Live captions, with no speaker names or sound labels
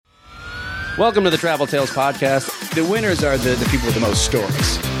Welcome to the Travel Tales Podcast. The winners are the people with the most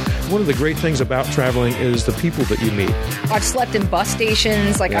stories. One of the great things about traveling is the people that you meet. I've slept in bus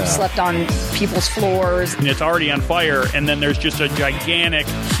stations, I've slept on people's floors. And it's already on fire, and then there's just a gigantic,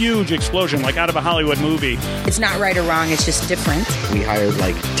 huge explosion, like out of a Hollywood movie. It's not right or wrong, it's just different. We hired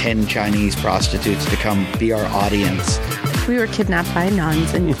like 10 Chinese prostitutes to come be our audience. We were kidnapped by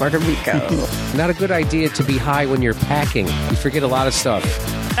nuns in Puerto Rico. Not a good idea to be high when you're packing. You forget a lot of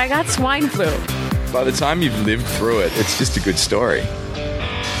stuff. I got swine flu. By the time you've lived through it, it's just a good story.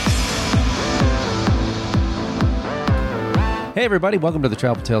 Hey, everybody. Welcome to the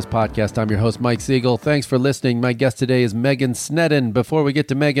Travel Tales Podcast. I'm your host, Mike Siegel. Thanks for listening. My guest today is Megan Sneddon. Before we get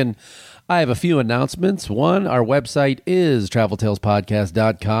to Megan, I have a few announcements. One, our website is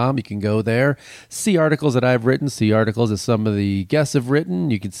traveltalespodcast.com. You can go there, see articles that I've written, see articles that some of the guests have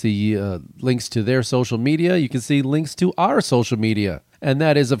written. You can see links to their social media. You can see links to our social media. And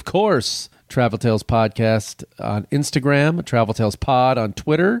that is, of course, Travel Tales Podcast on Instagram, Travel Tales Pod on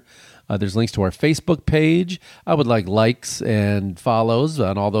Twitter. There's links to our Facebook page. I would like likes and follows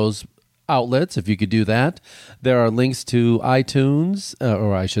on all those outlets, if you could do that. There are links to iTunes,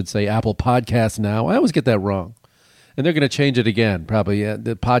 or I should say Apple Podcasts now. I always get that wrong. And they're going to change it again, probably.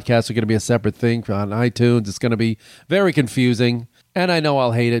 The podcasts are going to be a separate thing on iTunes. It's going to be very confusing. And I know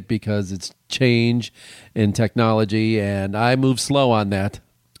I'll hate it because it's change in technology, and I move slow on that,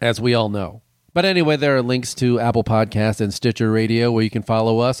 as we all know. But anyway, there are links to Apple Podcasts and Stitcher Radio where you can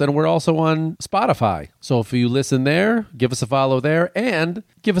follow us, and we're also on Spotify. So if you listen there, give us a follow there, and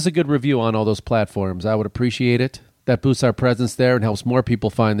give us a good review on all those platforms. I would appreciate it. That boosts our presence there and helps more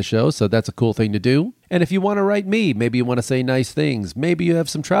people find the show, so that's a cool thing to do. And if you want to write me, maybe you want to say nice things, maybe you have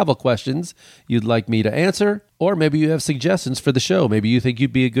some travel questions you'd like me to answer, or maybe you have suggestions for the show. Maybe you think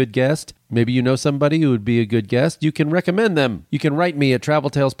you'd be a good guest. Maybe you know somebody who would be a good guest. You can recommend them. You can write me at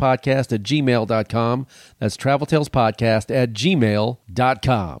traveltalespodcast@gmail.com. That's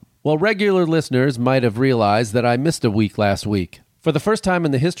traveltalespodcast@gmail.com. Well, regular listeners might have realized that I missed a week last week. For the first time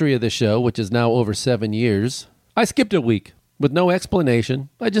in the history of this show, which is now over 7 years, I skipped a week with no explanation.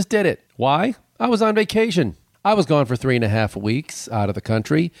 I just did it. Why? I was on vacation. I was gone for 3.5 weeks out of the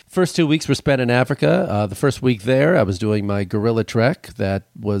country. First 2 weeks were spent in Africa. The first week there, I was doing my gorilla trek. That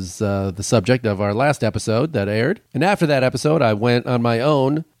was the subject of our last episode that aired. And after that episode, I went on my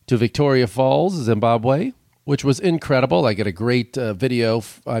own to Victoria Falls, Zimbabwe, which was incredible. I get a great video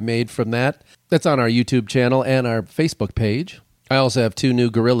I made from that. That's on our YouTube channel and our Facebook page. I also have 2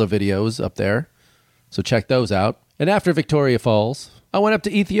 new gorilla videos up there, so check those out. And after Victoria Falls, I went up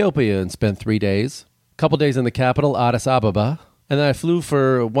to Ethiopia and spent 3 days. A couple days in the capital, Addis Ababa. And then I flew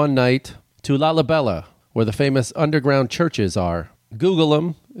for one night to Lalibela, where the famous underground churches are. Google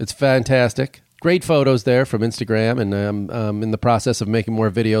them. It's fantastic. Great photos there from Instagram, and I'm in the process of making more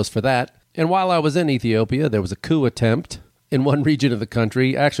videos for that. And while I was in Ethiopia, there was a coup attempt in one region of the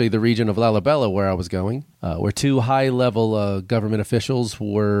country, actually the region of Lalibela where I was going, where 2 high-level government officials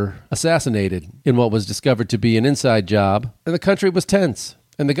were assassinated in what was discovered to be an inside job. And the country was tense.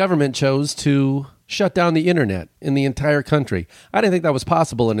 And the government chose to shut down the internet in the entire country. I didn't think that was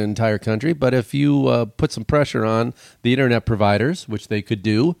possible in an entire country, but if you put some pressure on the internet providers, which they could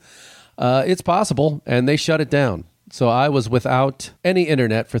do, it's possible, and they shut it down. So I was without any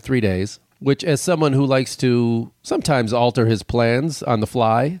internet for 3 days, which, as someone who likes to sometimes alter his plans on the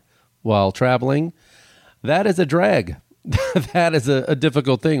fly while traveling, that is a drag. That is a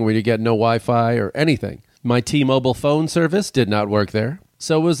difficult thing where you get no Wi-Fi or anything. My T-Mobile phone service did not work there.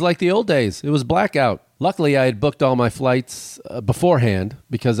 So it was like the old days. It was blackout. Luckily, I had booked all my flights beforehand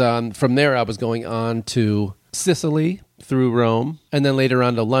because from there I was going on to Sicily through Rome and then later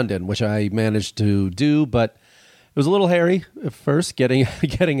on to London, which I managed to do, but it was a little hairy at first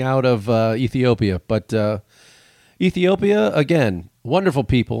getting out of Ethiopia. But Ethiopia, again, wonderful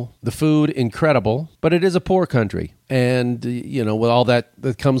people. The food, incredible. But it is a poor country. And, with all that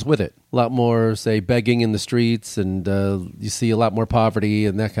comes with it. A lot more, say, begging in the streets. And you see a lot more poverty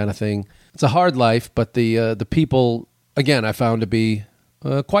and that kind of thing. It's a hard life, but the people, again, I found to be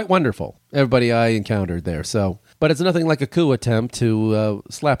quite wonderful. Everybody I encountered there. But it's nothing like a coup attempt to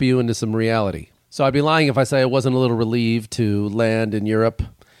slap you into some reality. So I'd be lying if I say I wasn't a little relieved to land in Europe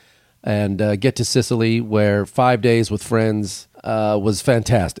and get to Sicily, where 5 days with friends was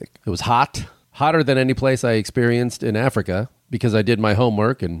fantastic. It was hot, hotter than any place I experienced in Africa because I did my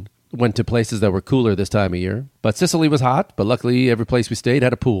homework and went to places that were cooler this time of year. But Sicily was hot, but luckily every place we stayed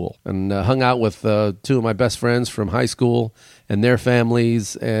had a pool. And hung out with 2 of my best friends from high school and their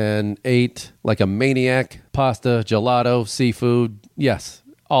families and ate like a maniac. Pasta, gelato, seafood. Yes,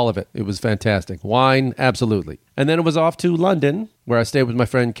 All of it. It was fantastic. Wine, absolutely. And then it was off to London, where I stayed with my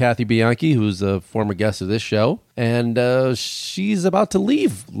friend Kathy Bianchi, who's a former guest of this show. And she's about to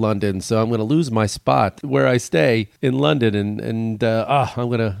leave London, so I'm going to lose my spot where I stay in London. And I'm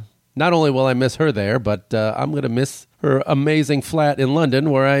going to, not only will I miss her there, but I'm going to miss her amazing flat in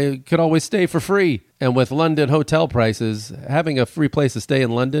London where I could always stay for free. And with London hotel prices, having a free place to stay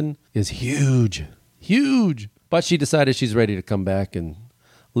in London is huge. Huge. But she decided she's ready to come back and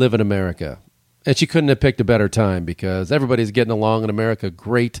live in America. And she couldn't have picked a better time because everybody's getting along in America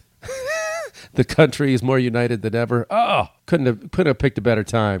great. The country is more united than ever. Oh, couldn't have picked a better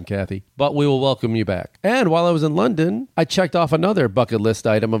time, Kathy. But we will welcome you back. And while I was in London, I checked off another bucket list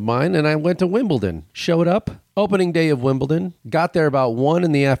item of mine, and I went to Wimbledon. Showed up, opening day of Wimbledon, got there about 1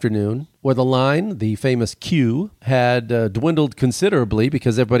 in the afternoon, where the line, the famous queue, had dwindled considerably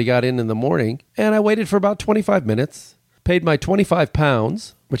because everybody got in the morning. And I waited for about 25 minutes, paid my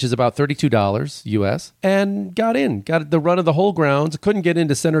 £25, which is about $32 US, and got in. Got the run of the whole grounds. Couldn't get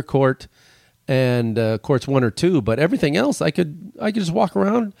into center court and courts 1 or 2, but everything else I could just walk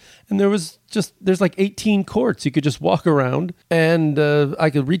around, and there's like 18 courts you could just walk around, and I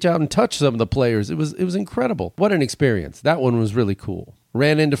could reach out and touch some of the players. It was incredible. What an experience. That one was really cool.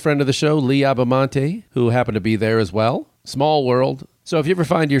 Ran into friend of the show, Lee Abamonte, who happened to be there as well. Small world. So if you ever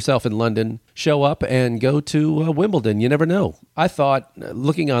find yourself in London, show up and go to Wimbledon. You never know. I thought,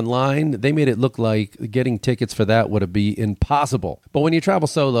 looking online, they made it look like getting tickets for that would be impossible. But when you travel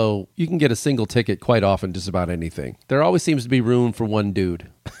solo, you can get a single ticket quite often, just about anything. There always seems to be room for one dude,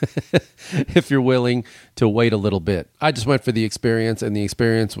 if you're willing to wait a little bit. I just went for the experience, and the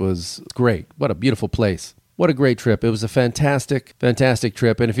experience was great. What a beautiful place. What a great trip. It was a fantastic, fantastic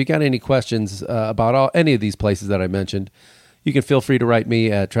trip. And if you got any questions about any of these places that I mentioned, you can feel free to write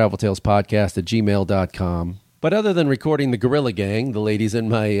me at traveltalespodcast@gmail.com. But other than recording the Gorilla Gang, the ladies in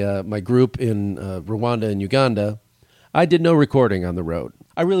my group in Rwanda and Uganda, I did no recording on the road.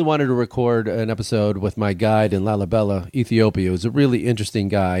 I really wanted to record an episode with my guide in Lalibela, Ethiopia. It was a really interesting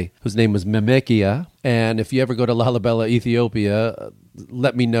guy whose name was Memekia. And if you ever go to Lalibela, Ethiopia,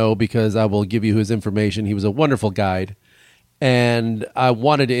 let me know because I will give you his information. He was a wonderful guide. And I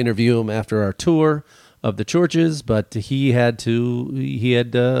wanted to interview him after our tour of the churches, but he had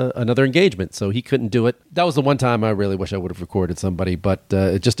another engagement, so he couldn't do it. That was the one time I really wish I would have recorded somebody, but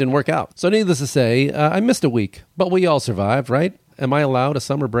it just didn't work out. So needless to say, I missed a week, but we all survived, right? Am I allowed a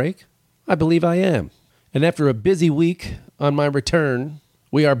summer break? I believe I am. And after a busy week on my return,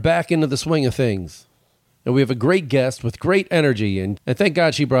 we are back into the swing of things. And we have a great guest with great energy, and thank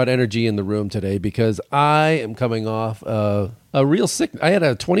God she brought energy in the room today because I am coming off a real sick. I had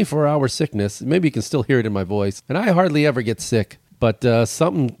a 24-hour sickness. Maybe you can still hear it in my voice, and I hardly ever get sick. But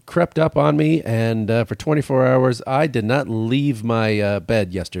something crept up on me, and for 24 hours, I did not leave my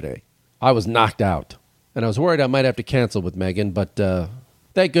bed yesterday. I was knocked out, and I was worried I might have to cancel with Megan, but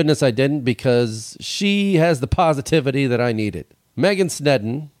thank goodness I didn't because she has the positivity that I needed. Megan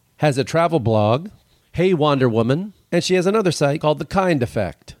Snedden has a travel blog, Hey Wander Woman, and she has another site called The Kind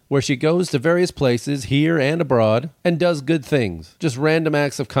Effect, where she goes to various places here and abroad and does good things, just random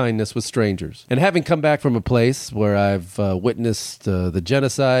acts of kindness with strangers. And having come back from a place where I've witnessed the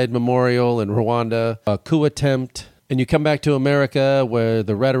genocide memorial in Rwanda, a coup attempt, and you come back to America where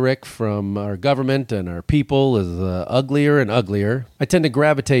the rhetoric from our government and our people is uglier and uglier, I tend to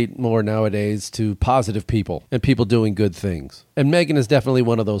gravitate more nowadays to positive people and people doing good things. And Megan is definitely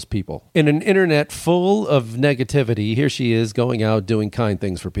one of those people. In an internet full of negativity, here she is going out doing kind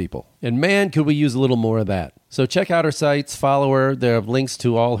things for people. And man, could we use a little more of that. So check out her sites, follow her. There are links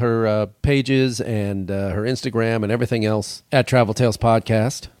to all her pages and her Instagram and everything else at Travel Tales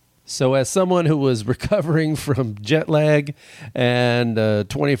Podcast. So as someone who was recovering from jet lag and a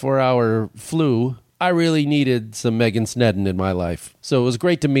 24-hour flu, I really needed some Megan Snedden in my life. So it was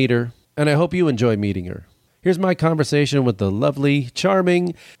great to meet her, and I hope you enjoy meeting her. Here's my conversation with the lovely,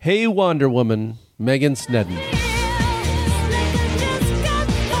 charming, Hey Wander Woman, Megan Snedden.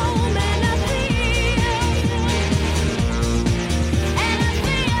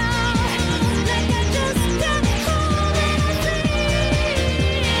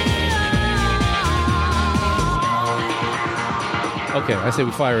 Okay, I say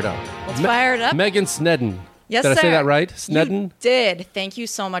we fire it up. Let's fire it up. Megan Snedden. Yes, Did sir. I say that right? Snedden? You did. Thank you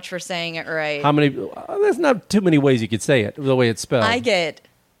so much for saying it right. How many? There's not too many ways you could say it, the way it's spelled.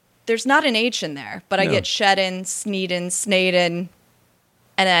 There's not an H in there, but I get Shedden, Sneeden, Snaden,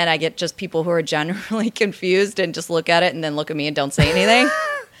 and then I get just people who are generally confused and just look at it and then look at me and don't say anything.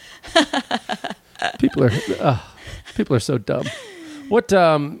 People are so dumb. What?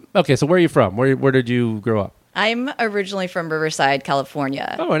 Okay, so where are you from? Where did you grow up? I'm originally from Riverside,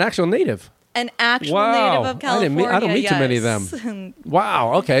 California. Oh, an actual native. An actual Wow. native of California. I don't meet too many of them.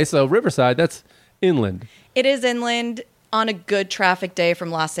 Wow. Okay, so Riverside, that's inland. It is inland. On a good traffic day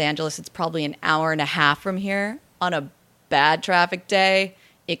from Los Angeles, it's probably an hour and a half from here. On a bad traffic day,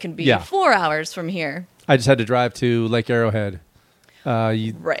 it can be 4 hours from here. I just had to drive to Lake Arrowhead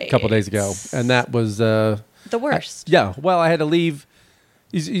a couple days ago, and that was the worst. Well, I had to leave.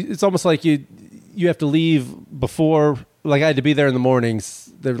 It's almost like you have to leave before. Like I had to be there in the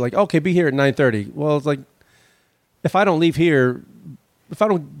mornings. They're like, okay, be here at 9:30. Well, it's like if I don't leave here, if I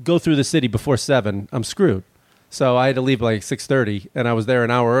don't go through the city before 7, I'm screwed. So I had to leave like 6:30, and I was there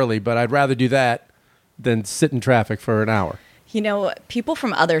an hour early. But I'd rather do that than sit in traffic for an hour. You know, people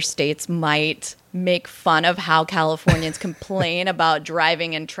from other states might make fun of how Californians complain about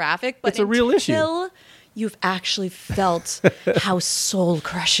driving in traffic, but it's a real issue. Until you've actually felt how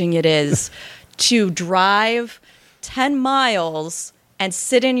soul-crushing it is to drive 10 miles and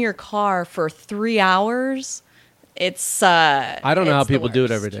sit in your car for 3 hours. It's I don't know how people do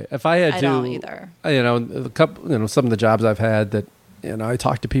it every day. If I had to, I don't either. Some of the jobs I've had that, I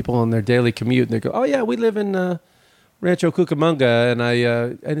talk to people on their daily commute and they go, "Oh yeah, we live in Rancho Cucamonga," and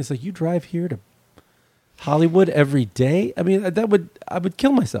and it's like, you drive here to Hollywood every day? I mean, I would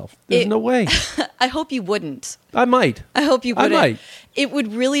kill myself. There's no way. I hope you wouldn't. I might. I hope you wouldn't. I might. It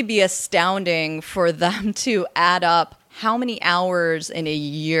would really be astounding for them to add up how many hours in a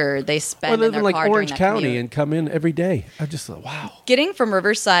year they spend Or in their live in car like Orange during that County commute. and come in every day. I'm just like, wow. Getting from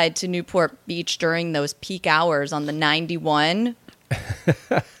Riverside to Newport Beach during those peak hours on the 91,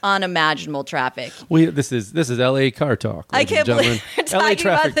 unimaginable traffic. This is LA car talk. I can't believe we're LA talking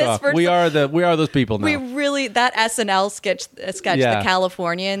traffic about this talk. for We are those people now. We really, that SNL sketch, Yeah. The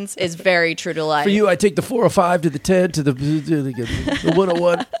Californians, is very true to life. For you, I take the 405 to the 10 to the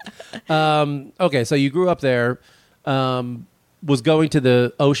 101. Okay, so you grew up there. Was going to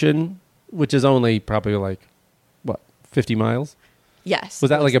the ocean, which is only probably like, 50 miles? Yes. Was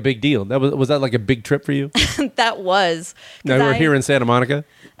that like a big deal? Was that like a big trip for you? That was. Now we're here in Santa Monica.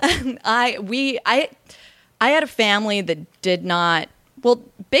 I had a family that did not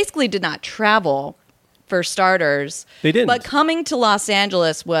travel, for starters. They didn't. But coming to Los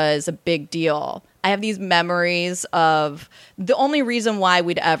Angeles was a big deal. I have these memories of the only reason why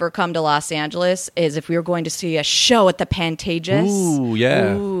we'd ever come to Los Angeles is if we were going to see a show at the Pantages. Ooh,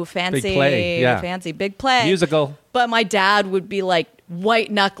 yeah. Ooh, fancy. Big play, yeah. Fancy, big play. Musical. But my dad would be like white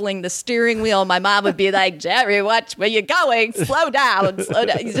knuckling the steering wheel. My mom would be like, "Jerry, watch where you're going. Slow down, slow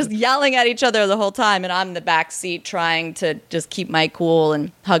down." He's just yelling at each other the whole time. And I'm in the back seat trying to just keep my cool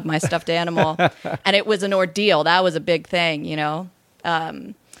and hug my stuffed animal. And it was an ordeal. That was a big thing,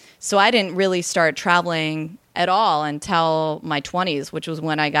 So I didn't really start traveling at all until my 20s, which was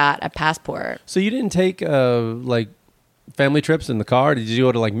when I got a passport. So you didn't take like family trips in the car? Did you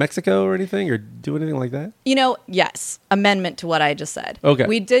go to like Mexico or anything, or do anything like that? Yes. Amendment to what I just said. Okay.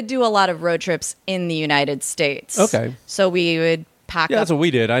 We did do a lot of road trips in the United States. Okay. So we would pack Yeah, up. that's what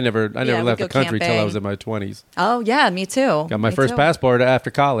we did. I never we'd left go the country till I camping. was in my 20s. Oh, yeah, me too. Got my Me first too. passport after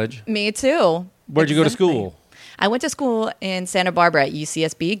college. Me too. Where'd you go to Exactly. school? I went to school in Santa Barbara at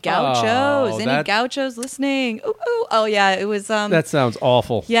UCSB. Gauchos. Any that- gauchos listening? Ooh, ooh. Oh, yeah. It was. That sounds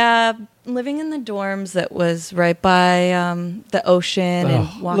awful. Yeah, living in the dorms that was right by the ocean and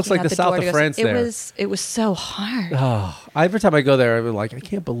walking looks like out the the south door of to go- France there. It was so hard. Every time I go there, I'm like, I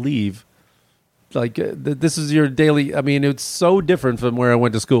can't believe, like, this is your daily. I mean, it's so different from where I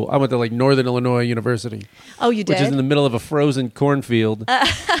went to school. I went to like Northern Illinois University. Oh, you did? Which is in the middle of a frozen cornfield,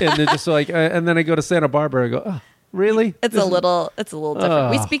 and they're just like, and then I go to Santa Barbara. I go, oh, really? It's a little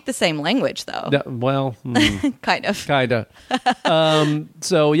different. We speak the same language, though. Yeah, well, Kind of. kind of.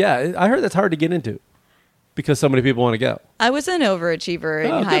 So yeah, I heard that's hard to get into because so many people want to go. I was an overachiever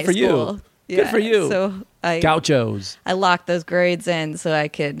in Oh, good high for you. school. Good for you. So Gauchos, I locked those grades in so I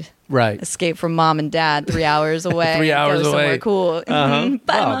could right? escape from mom and dad 3 hours away. 3 hours go somewhere away. cool. Uh-huh.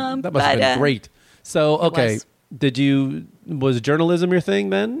 Bye, Wow, mom. that must Bye, have been dad. great. So okay, was. was journalism your thing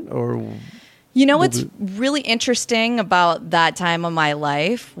then, or? You know what's really interesting about that time of my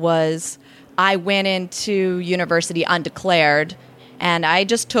life was I went into university undeclared, and I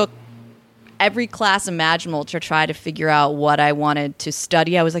just took every class imaginable to try to figure out what I wanted to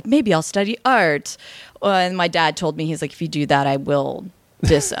study. I was like, maybe I'll study art. And my dad told me, he's like, if you do that, I will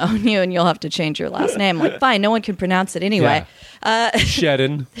disown you and you'll have to change your last name. I'm like, fine, no one can pronounce it anyway.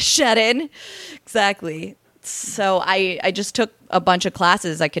 Sheddon. Shedden. Exactly. So I just took a bunch of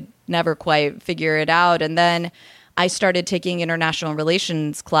classes. I could never quite figure it out. And then I started taking international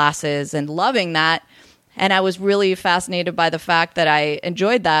relations classes and loving that. And I was really fascinated by the fact that I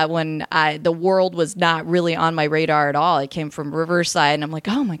enjoyed that when the world was not really on my radar at all. I came from Riverside, and I'm like,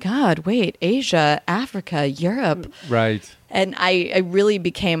 oh my God, wait, Asia, Africa, Europe. Right. And I really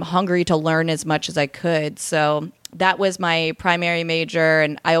became hungry to learn as much as I could. So that was my primary major,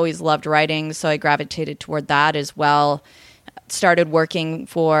 and I always loved writing, so I gravitated toward that as well. Started working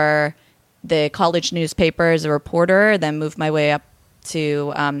for the college newspaper as a reporter, then moved my way up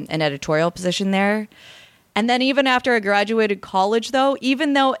to an editorial position there. And then even after I graduated college, though,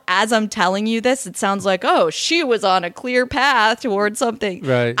 even though as I'm telling you this, it sounds like, oh, she was on a clear path towards something.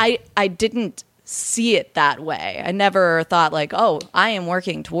 Right. I didn't see it that way. I never thought like, oh, I am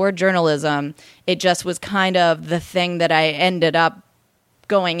working toward journalism. It just was kind of the thing that I ended up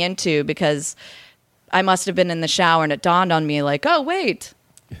going into because I must have been in the shower and it dawned on me like, oh, wait,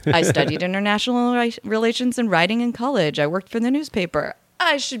 I studied international relations and writing in college. I worked for the newspaper.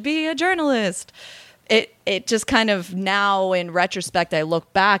 I should be a journalist. It just kind of now in retrospect, I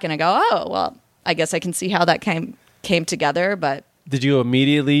look back and I go, oh, well, I guess I can see how that came together. But did you go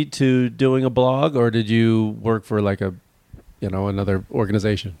immediately to doing a blog, or did you work for like another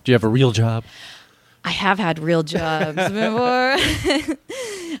organization? Do you have a real job? I have had real jobs before.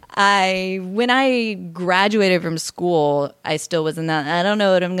 When I graduated from school, I still was in that I don't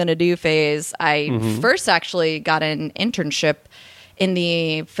know what I'm going to do phase. I first actually got an internship in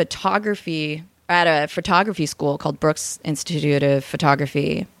the photography at a photography school called Brooks Institute of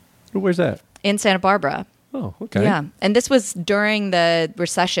Photography. Where's that? In Santa Barbara. Oh, okay. Yeah. And this was during the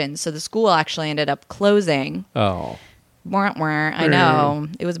recession, so the school actually ended up closing. Oh. I know.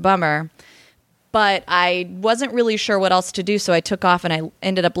 It was a bummer. But I wasn't really sure what else to do, so I took off and I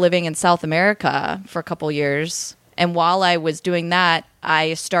ended up living in South America for a couple years. And while I was doing that,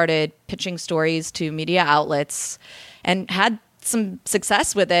 I started pitching stories to media outlets and had some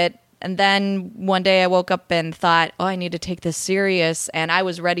success with it. And then one day I woke up and thought, oh, I need to take this serious. And I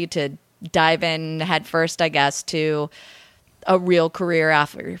was ready to dive in head first, I guess, to a real career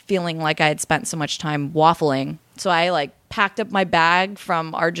after feeling like I had spent so much time waffling. So I packed up my bag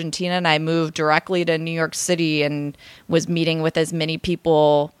from Argentina and I moved directly to New York City and was meeting with as many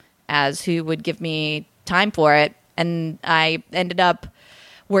people as who would give me time for it. And I ended up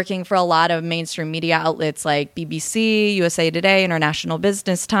working for a lot of mainstream media outlets like BBC, USA Today, International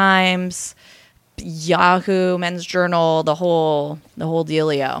Business Times, Yahoo, Men's Journal, the whole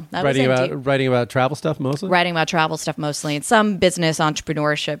dealio. Writing about travel stuff mostly? Writing about travel stuff mostly, and some business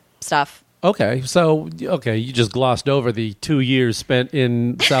entrepreneurship stuff. Okay, so you just glossed over the 2 years spent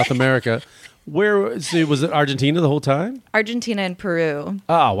in South America. Was it Argentina the whole time? Argentina and Peru.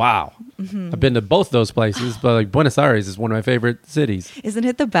 Oh, wow. Mm-hmm. I've been to both those places, but Buenos Aires is one of my favorite cities. Isn't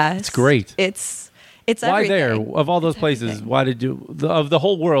it the best? It's great. It's why everything. there? Of all those places, why did you, of the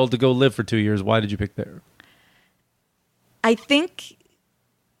whole world to go live for 2 years, why did you pick there? I think,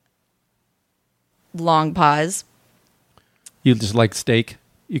 long pause. You just like steak?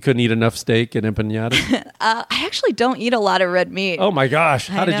 You couldn't eat enough steak and empanadas? I actually don't eat a lot of red meat. Oh my gosh.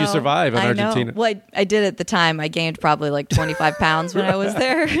 How did you survive in I Argentina? Know. Well, I did at the time. I gained probably 25 pounds when I was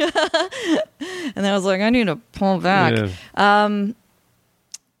there. And then I was like, I need to pull back. Yeah.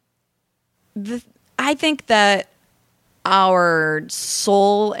 I think that our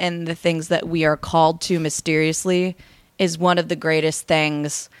soul and the things that we are called to mysteriously is one of the greatest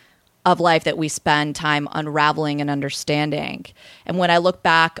things of life that we spend time unraveling and understanding. And when I look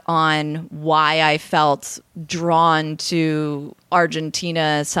back on why I felt drawn to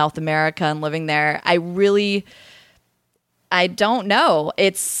Argentina, South America, and living there, I don't know.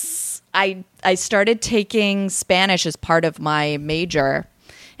 I started taking Spanish as part of my major.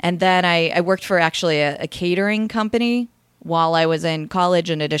 And then I worked for actually a catering company while I was in college,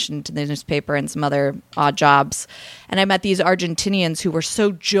 in addition to the newspaper and some other odd jobs. And I met these Argentinians who were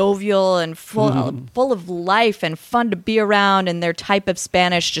so jovial and full of life and fun to be around. And their type of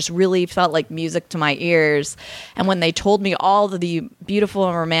Spanish just really felt like music to my ears. And when they told me all of the beautiful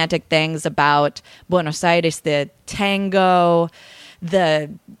and romantic things about Buenos Aires, the tango, the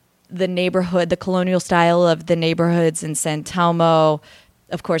neighborhood, the colonial style of the neighborhoods in San Telmo,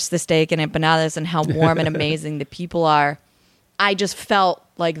 of course, the steak and empanadas, and how warm and amazing the people are, I just felt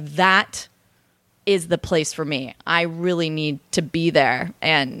like that is the place for me. I really need to be there.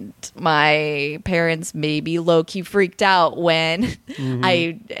 And my parents maybe low-key freaked out when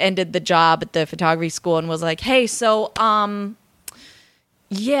I ended the job at the photography school and was like, hey, so,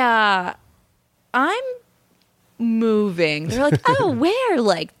 yeah, I'm moving. They're like, oh, where?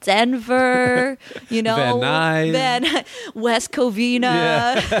 Like Denver, Van Nuys, West Covina.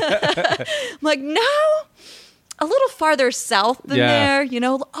 Yeah. I'm like, no, a little farther south than there. You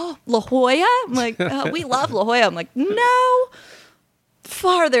know, oh, La Jolla. I'm like, we love La Jolla. I'm like, no,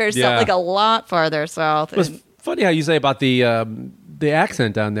 farther south, like a lot farther south. It's funny how you say about the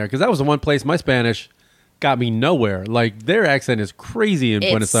accent down there, because that was the one place my Spanish got me nowhere. Like, their accent is crazy in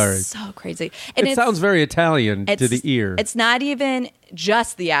Buenos Aires. So crazy. And it sounds very Italian to the ear. It's not even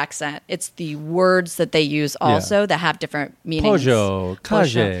just the accent. It's the words that they use also that have different meanings. Pollo,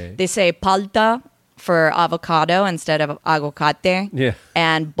 calle. They say palta for avocado instead of aguacate. Yeah.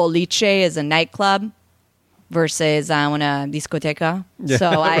 And boliche is a nightclub versus una discoteca. Yeah,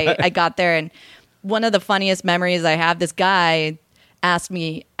 So right. I got there, and one of the funniest memories I have, this guy asked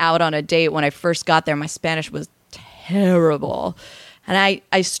me out on a date when I first got there. My Spanish was terrible. And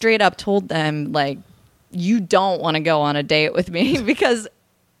I straight up told them, like, you don't want to go on a date with me because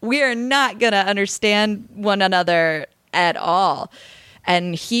we are not going to understand one another at all.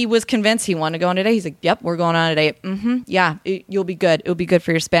 And he was convinced he wanted to go on a date. He's like, yep, we're going on a date. Yeah, you'll be good. It'll be good for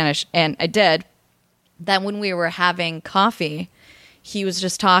your Spanish. And I did. Then when we were having coffee, he was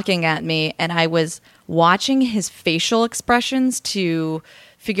just talking at me, and I was watching his facial expressions to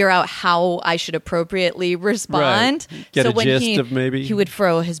figure out how I should appropriately respond. Right. Get a gist of maybe. He would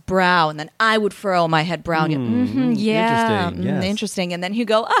furrow his brow, and then I would furrow my head brow. And yeah, interesting, yes. interesting. And then he'd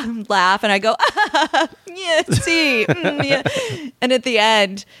go, laugh, and I go, yeah, see, yeah. And at the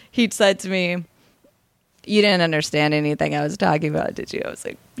end, he said to me, you didn't understand anything I was talking about, did you? I was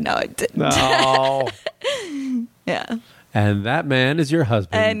like, no, I didn't. No. Yeah. And that man is your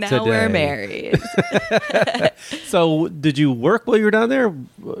husband And now today. we're married. So did you work while you were down there?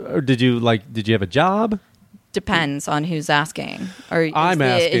 Or did you have a job? Depends on who's asking. Or is I'm the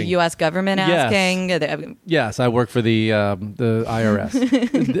asking. U.S. government Yes. asking? Yes, I work for the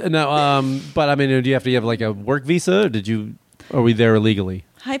IRS. No, but I mean, do you have to have like a work visa? Or are we there illegally?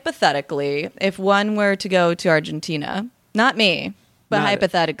 Hypothetically, if one were to go to Argentina, not me, but Not-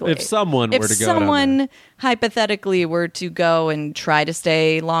 hypothetically. if someone were to go down there. If someone hypothetically were to go and try to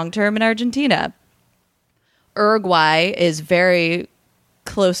stay long-term in Argentina, Uruguay is very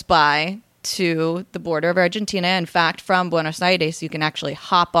close by to the border of Argentina. In fact, from Buenos Aires, you can actually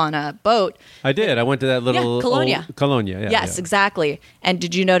hop on a boat. I did. I went to that little Colonia. Colonia. Yeah, Yes, yeah. exactly. And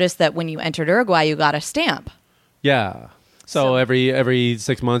did you notice that when you entered Uruguay, you got a stamp? Yeah. So every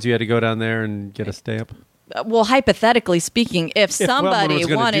 6 months you had to go down there and get a stamp. Well, hypothetically speaking, if someone somebody was gonna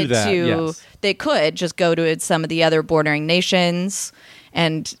do wanted that, to, yes. they could just go to some of the other bordering nations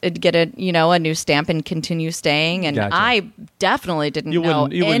and get a new stamp and continue staying. And Gotcha. I definitely didn't You know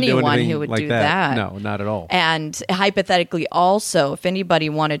wouldn't do anyone anything who would like do that. No, not at all. And hypothetically, also, if anybody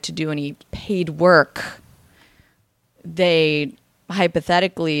wanted to do any paid work,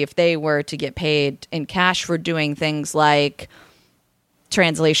 hypothetically, if they were to get paid in cash for doing things like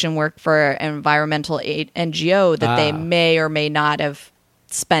translation work for an environmental aid NGO that they may or may not have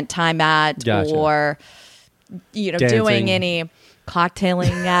spent time at, Gotcha. or Dancing. doing any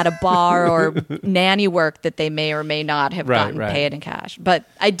cocktailing at a bar or nanny work that they may or may not have gotten paid in cash. But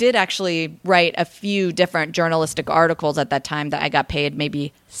I did actually write a few different journalistic articles at that time that I got paid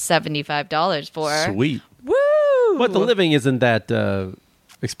maybe $75 for. Sweet. Woo! But the living isn't that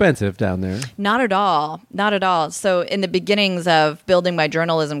expensive down there. Not at all. Not at all. So in the beginnings of building my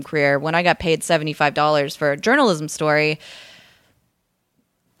journalism career, when I got paid $75 for a journalism story,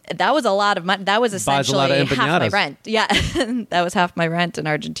 that was a lot of money. That was Buys a lot essentially of half my empanadas. rent. Yeah, that was half my rent in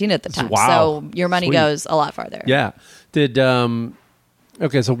Argentina at the time. Wow. So your money Sweet. goes a lot farther. Yeah.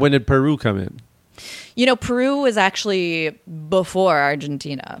 Okay, so when did Peru come in? Peru was actually before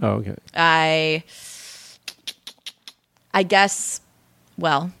Argentina. Oh, okay. I guess,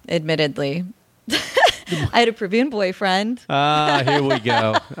 well, admittedly, I had a Peruvian boyfriend. Here we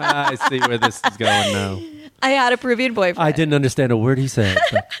go. I see where this is going now. I had a Peruvian boyfriend. I didn't understand a word he said,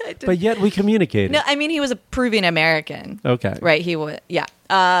 but yet we communicated. No, I mean, he was a Peruvian American. Okay. Right, he was, yeah.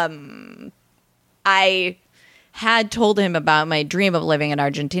 I had told him about my dream of living in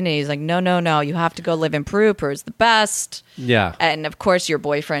Argentina. He's like, no, you have to go live in Peru. Peru's the best. Yeah. And of course, your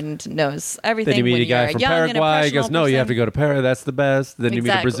boyfriend knows everything. Then you meet when a guy you're from young and Paraguay. He goes, impressionable no, you have person." to go to Paraguay. That's the best. Then you meet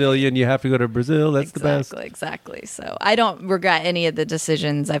a Exactly. Brazilian. You have to go to Brazil. That's the best. Exactly. So I don't regret any of the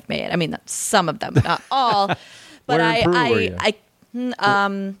decisions I've made. I mean, some of them, not all. But Where in Peru were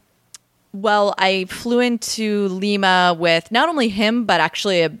you? Well, I flew into Lima with not only him, but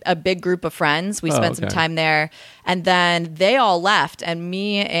actually a big group of friends. We spent some okay. time there. And then they all left. And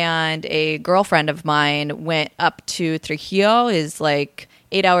me and a girlfriend of mine went up to Trujillo, is like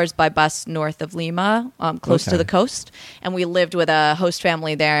 8 hours by bus north of Lima, close to Okay. the coast. And we lived with a host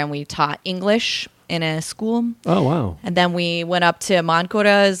family there, and we taught English in a school. Oh, wow. And then we went up to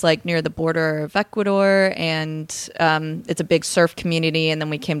Mancoras, like near the border of Ecuador, and it's a big surf community. And then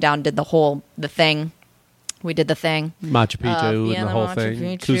we came down, did the thing. We did the thing. Machu Picchu and the whole Machu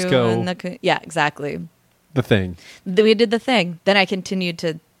thing. Picchu Cusco. and yeah, exactly. The thing. We did the thing. Then I continued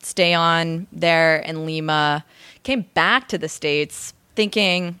to stay on there in Lima. Came back to the States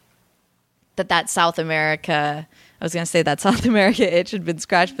thinking that South America, I was going to say that South America itch had been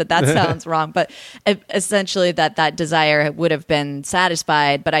scratched, but that sounds wrong. But essentially that desire would have been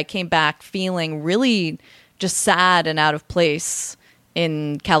satisfied. But I came back feeling really just sad and out of place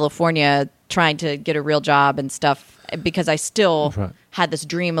in California, trying to get a real job and stuff, because I still had this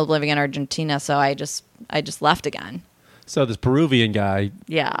dream of living in Argentina. So I just left again. So this Peruvian guy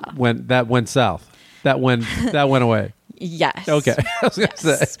Yeah. went south. That went away. Yes. Okay. I was going to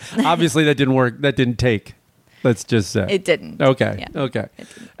say, obviously that didn't work. That didn't take. Let's just say. It didn't. Okay. Yeah. Okay.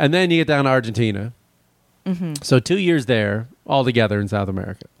 And then you get down to Argentina. Mm-hmm. So 2 years there, all together in South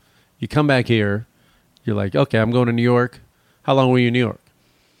America. You come back here. You're like, okay, I'm going to New York. How long were you in New York?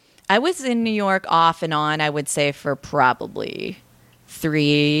 I was in New York off and on, I would say, for probably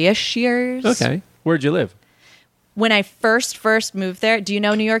 3-ish years. Okay. Where'd you live? When I first moved there, do you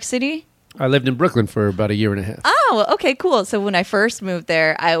know New York City? I lived in Brooklyn for about a year and a half. Oh, okay, cool. So when I first moved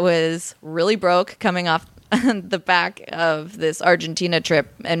there, I was really broke, coming off the back of this Argentina trip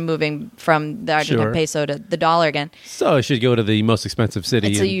and moving from the Argentine Sure. peso to the dollar again. So I should go to the most expensive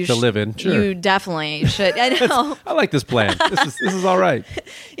city So you to live in. Sure. You definitely should. I know. I like this plan. This is all right.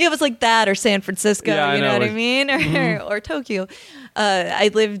 It was like that, or San Francisco, Yeah, I you know know. what I mean? Or Tokyo.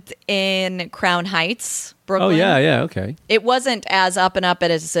 I lived in Crown Heights, Brooklyn. Oh, yeah, okay. It wasn't as up and up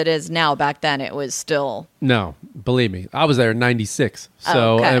as it is now. Back then, it was still... No, believe me. I was there in 96.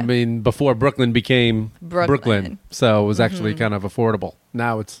 So, okay. I mean, before Brooklyn became Brooklyn. Brooklyn. So it was actually kind of affordable.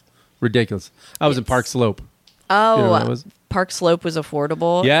 Now it's ridiculous. I was in Park Slope. Oh, You know what that was? Park Slope was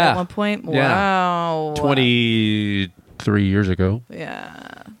affordable Yeah. at one point? Yeah. Wow. 23 years ago.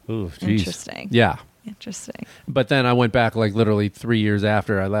 Yeah. Ooh, geez. Interesting. Yeah. Interesting. But then I went back like literally 3 years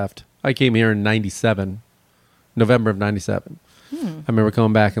after I left. I came here in 97, November of 97. I remember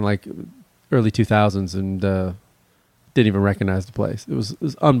coming back in like early 2000s and didn't even recognize the place. It was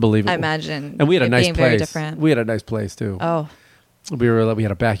unbelievable. I imagine. And we had a it nice being place. Very different. We had a nice place too. Oh. We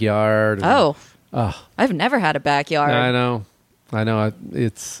had a backyard. And, Oh. I've never had a backyard. I know.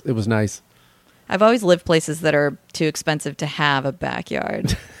 It was nice. I've always lived places that are too expensive to have a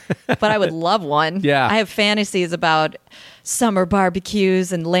backyard, but I would love one. Yeah. I have fantasies about summer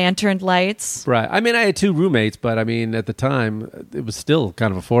barbecues and lantern lights. Right. I mean, I had 2 roommates, but I mean, at the time, it was still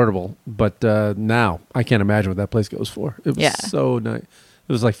kind of affordable. But now, I can't imagine what that place goes for. It was so nice.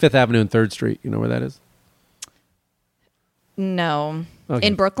 It was like 5th Avenue and 3rd Street. You know where that is? No. Okay.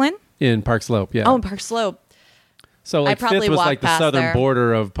 In Brooklyn? In Park Slope, yeah. Oh, in Park Slope. So like probably 5th was walked like the past southern there.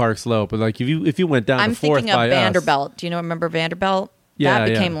 border of Park Slope. But like if you went down I'm to 4th thinking of by Vanderbilt. Do you remember Vanderbilt? Yeah, That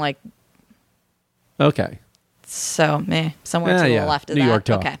became yeah. like, Okay. so, somewhere Yeah, to the yeah. left of New that. York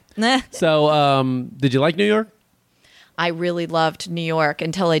talk. Okay. So did you like New York? I really loved New York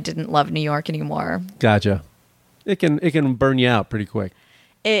until I didn't love New York anymore. Gotcha. It can burn you out pretty quick.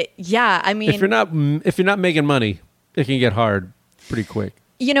 I mean, If you're not making money, it can get hard pretty quick.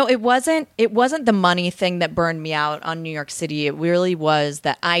 you know, it wasn't the money thing that burned me out on New York City. It really was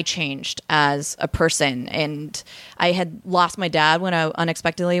that I changed as a person, and I had lost my dad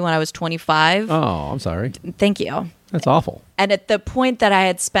unexpectedly when I was 25. Oh, I'm sorry. Thank you. That's awful. And at the point that I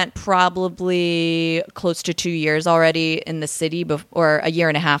had spent probably close to 2 years already in the city, or a year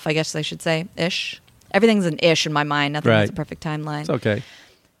and a half, I guess I should say, ish. Everything's an ish in my mind. Nothing is a perfect timeline. It's okay.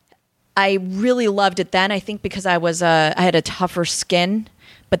 I really loved it then. I think because I had a tougher skin.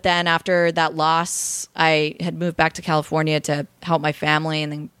 But then after that loss, I had moved back to California to help my family,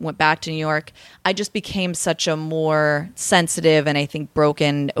 and then went back to New York. I just became such a more sensitive and I think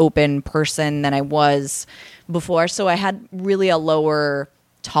broken, open person than I was before. So I had really a lower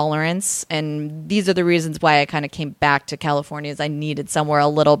tolerance, and these are the reasons why I kind of came back to California, is I needed somewhere a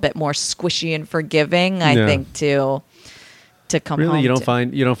little bit more squishy and forgiving, I think, to come home. Really, you don't to.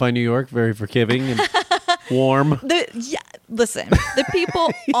 find New York very forgiving and warm? Listen, the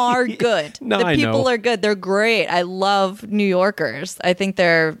people are good. No, the I people know. are good. They're great. I love New Yorkers. I think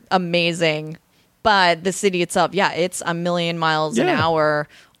they're amazing. But the city itself, it's a million miles an hour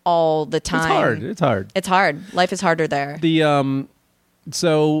all the time. It's hard. It's hard. Life is harder there.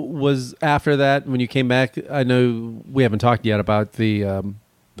 So was after that when you came back? I know we haven't talked yet about the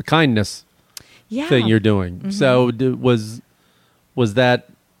kindness thing you're doing. Mm-hmm. So was that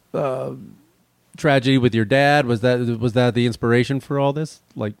tragedy with your dad? Was that the inspiration for all this?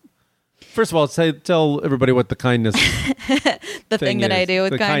 Like, First of all, tell everybody what the kindness The thing that I do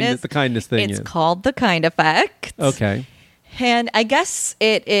with kindness. The kindness thing It's is. called the Kind Effect. Okay. And I guess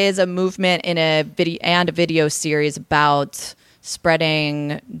it is a movement in a video series about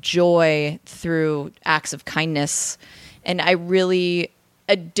spreading joy through acts of kindness. And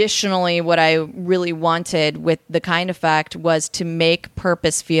additionally, what I really wanted with the Kind Effect was to make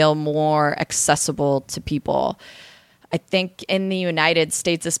purpose feel more accessible to people. I think in the United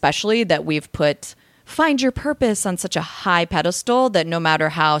States especially that we've put find your purpose on such a high pedestal that no matter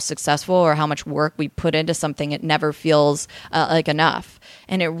how successful or how much work we put into something, it never feels like enough.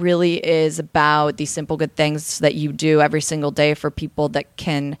 And it really is about these simple good things that you do every single day for people that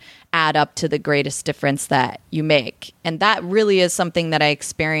can add up to the greatest difference that you make. And that really is something that I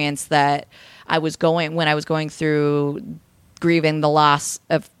experienced when I was going through grieving the loss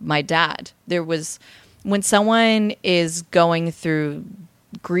of my dad. When someone is going through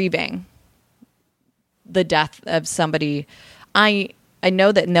grieving the death of somebody, I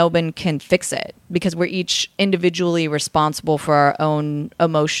know that no one can fix it because we're each individually responsible for our own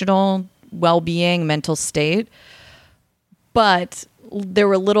emotional well-being, mental state. But there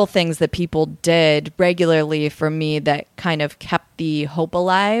were little things that people did regularly for me that kind of kept the hope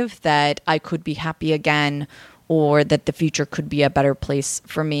alive that I could be happy again, or that the future could be a better place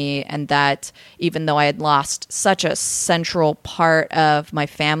for me. And that even though I had lost such a central part of my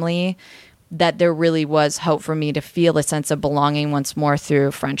family, that there really was hope for me to feel a sense of belonging once more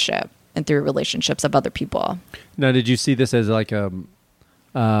through friendship and through relationships of other people. Now, did you see this as like a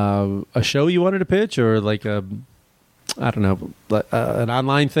show you wanted to pitch, or like an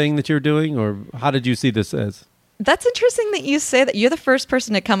online thing that you're doing, or how did you see this as? That's interesting that you say that. You're the first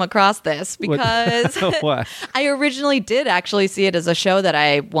person to come across this because What? I originally did actually see it as a show that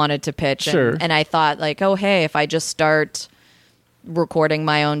I wanted to pitch. Sure. And I thought like, oh, hey, if I just start recording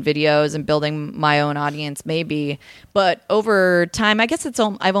my own videos and building my own audience, maybe. But over time, I guess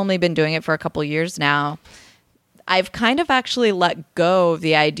I've only been doing it for a couple years now. I've kind of actually let go of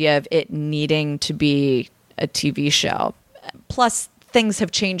the idea of it needing to be a TV show. Plus, things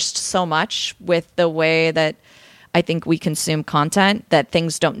have changed so much with the way that I think we consume content that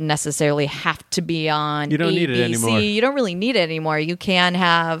things don't necessarily have to be on You don't ABC. need it anymore. You don't really need it anymore. You can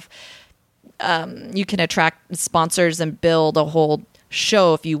have, you can attract sponsors and build a whole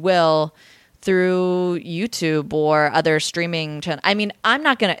show, if you will, through YouTube or other streaming channels. I mean, I'm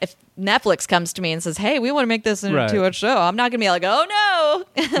not going to, if Netflix comes to me and says, hey, we want to make this into a show, I'm not going to be like, oh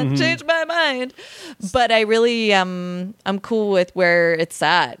no, change my mind. But I really, I'm cool with where it's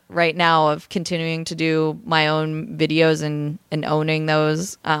at right now of continuing to do my own videos and owning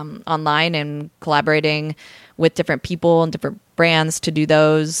those online and collaborating with different people and different brands to do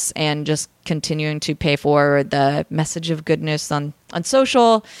those, and just continuing to pay for the message of goodness on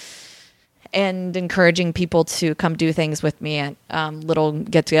social, and encouraging people to come do things with me at little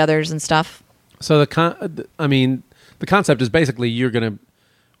get-togethers and stuff. So the concept is basically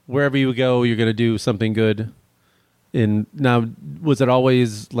wherever you go, you're gonna do something good. Now, was it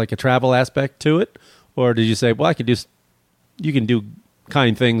always like a travel aspect to it, or did you say, well, you can do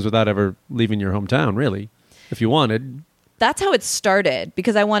kind things without ever leaving your hometown, really, if you wanted? That's how it started,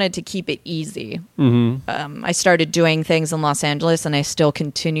 because I wanted to keep it easy. Mm-hmm. I started doing things in Los Angeles, and I still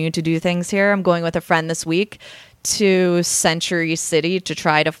continue to do things here. I'm going with a friend this week to Century City to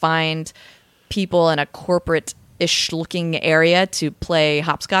try to find people in a corporate-ish looking area to play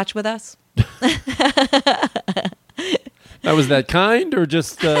hopscotch with us. Now, was that kind or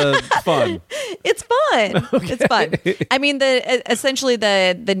just fun? It's fun. Okay. It's fun. I mean, essentially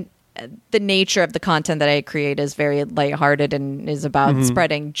the nature of the content that I create is very lighthearted and is about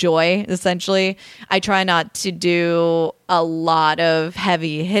spreading joy, essentially. I try not to do a lot of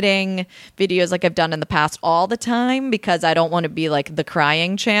heavy hitting videos like I've done in the past all the time, because I don't want to be like the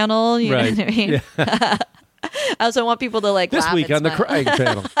crying channel. You know what I mean? Yeah. I also want people to like this laugh week and on the smile. crying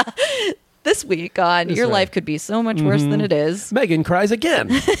channel. This week on Your right. Life Could Be So Much Worse Than It Is. Megan cries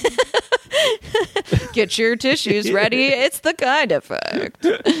again. Get your tissues ready. It's the Kind Effect.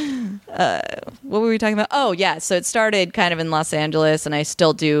 What were we talking about? Oh, yeah. So it started kind of in Los Angeles, and I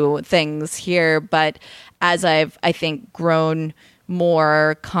still do things here. But as I've, I think, grown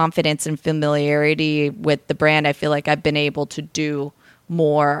more confidence and familiarity with the brand, I feel like I've been able to do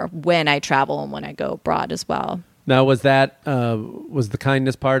more when I travel and when I go abroad as well. Now, was the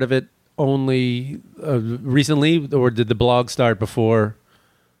kindness part of it only recently, or did the blog start before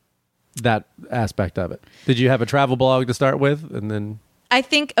that aspect of it? Did you have a travel blog to start with, and then? I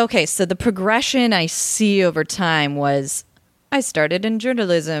think, okay, so the progression I see over time was I started in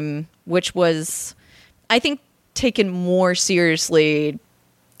journalism, which was, I think, taken more seriously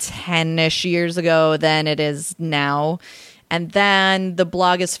 10-ish years ago than it is now. And then the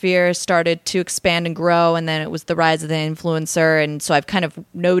blogosphere started to expand and grow, and then it was the rise of the influencer. And so I've kind of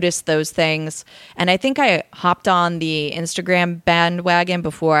noticed those things. And I think I hopped on the Instagram bandwagon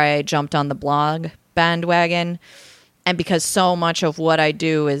before I jumped on the blog bandwagon. And because so much of what I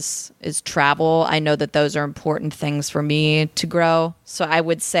do is travel, I know that those are important things for me to grow. So I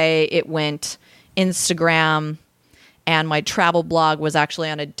would say it went Instagram, and my travel blog was actually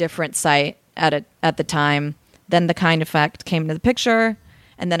on a different site at the time. Then The Kind Effect came into the picture,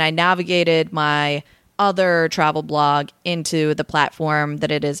 and then I navigated my other travel blog into the platform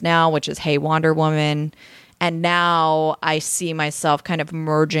that it is now, which is Hey Wonder Woman. And now I see myself kind of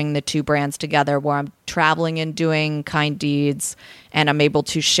merging the two brands together, where I'm traveling and doing kind deeds, and I'm able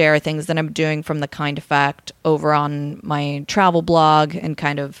to share things that I'm doing from The Kind Effect over on my travel blog. And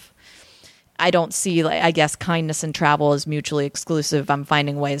kind of, I don't see, like, I guess kindness and travel is mutually exclusive. I'm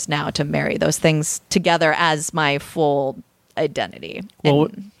finding ways now to marry those things together as my full identity. Well,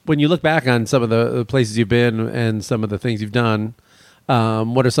 when you look back on some of the places you've been and some of the things you've done,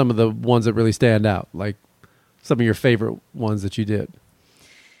 what are some of the ones that really stand out? Like, some of your favorite ones that you did?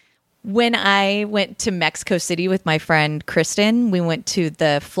 When I went to Mexico City with my friend Kristen, we went to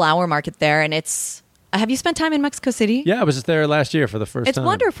the flower market there, and it's... Have you spent time in Mexico City? Yeah, I was just there last year for the first time. It's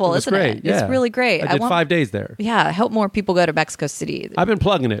wonderful, isn't great. it? Yeah. It's really great. I did 5 days there. Yeah, I hope more people go to Mexico City. I've been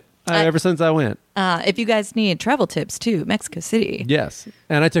plugging it ever since I went. If you guys need travel tips too, Mexico City. Yes.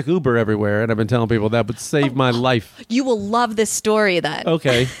 And I took Uber everywhere, and I've been telling people that would save my life. You will love this story then.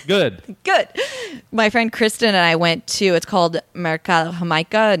 Okay, good. Good. My friend Kristen and I went to, it's called Mercado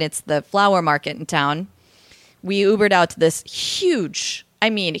Jamaica, and it's the flower market in town. We Ubered out to this huge,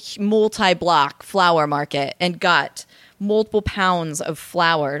 multi-block flower market and got multiple pounds of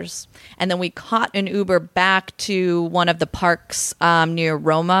flowers. And then we caught an Uber back to one of the parks near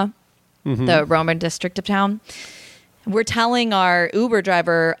Roma, the Roma district of town. We're telling our Uber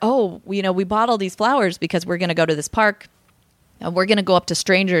driver, we bought all these flowers because we're going to go to this park. And we're going to go up to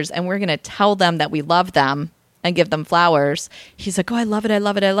strangers and we're going to tell them that we love them and give them flowers. He's like, oh, I love it. I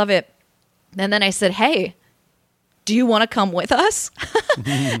love it. I love it. And then I said, hey, do you want to come with us?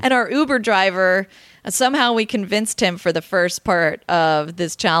 And our Uber driver, somehow we convinced him for the first part of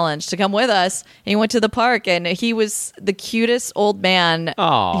this challenge to come with us. And he went to the park, and he was the cutest old man.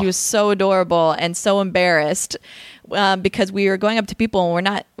 Aww. He was so adorable and so embarrassed because we were going up to people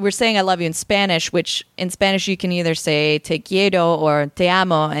and we're saying I love you in Spanish, which in Spanish you can either say te quiero or te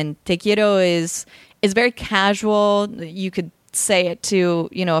amo. And te quiero is very casual. You could say it to,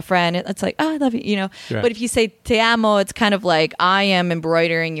 a friend. It's like, oh, I love you, Right. But if you say te amo, it's kind of like I am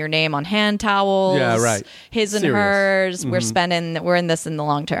embroidering your name on hand towels. Yeah, right. His and Serious. hers. We're in this in the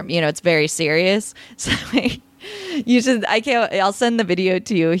long term. It's very serious. So I'll send the video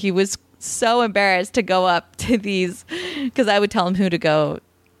to you. He was so embarrassed to go up to these because I would tell him who to go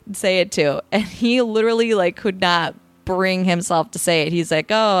say it to. And he literally could not bring himself to say it. He's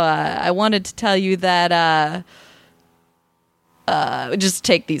like, I wanted to tell you that, just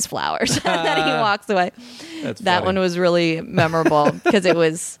take these flowers. And then he walks away. That's that funny. one was really memorable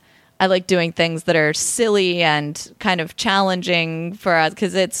because I like doing things that are silly and kind of challenging for us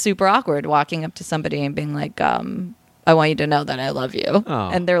because it's super awkward walking up to somebody and being like, I want you to know that I love you. Oh.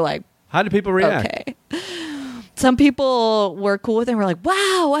 And they're like, How do people react? okay. Some people were cool with it and were like,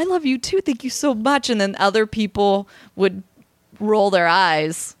 wow, I love you too. Thank you so much. And then other people would roll their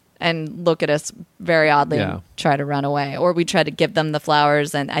eyes and look at us very oddly and try to run away. Or we tried to give them the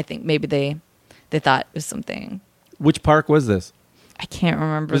flowers, and I think maybe they thought it was something. Which park was this? I can't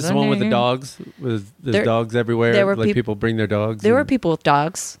remember. Was this the one with the dogs? There's dogs everywhere? there were people bring their dogs? There were people with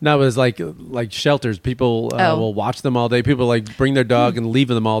dogs. No, it was like shelters. People will watch them all day. People bring their dog and leave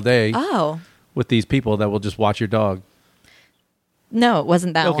them all day Oh. with these people that will just watch your dog. No, it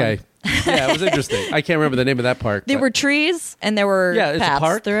wasn't that one. Okay. Yeah, it was interesting. I can't remember the name of that park. There but- were trees and there were Yeah, it's a paths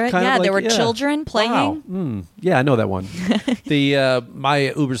park, through it. kind of Yeah, like- there were yeah. children playing. Wow. Yeah, I know that one.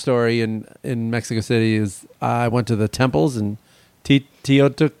 My Uber story in Mexico City is I went to the temples in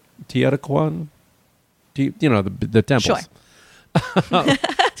Teotihuacan. The temples. Sure.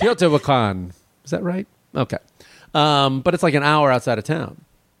 Teotihuacan. Is that right? Okay. But it's like an hour outside of town.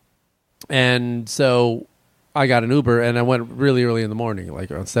 And so I got an Uber and I went really early in the morning,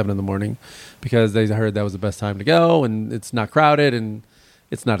 like around 7 in the morning, because they heard that was the best time to go and it's not crowded and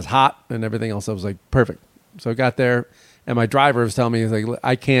it's not as hot and everything else. I was like, perfect. So I got there and my driver was telling me, he's like,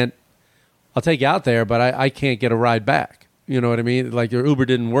 I'll take you out there, but I can't get a ride back. You know what I mean? Like your Uber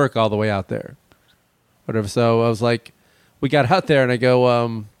didn't work all the way out there. Whatever. So I was like, we got out there and I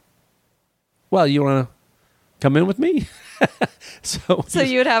go, well, you want to come in with me? So So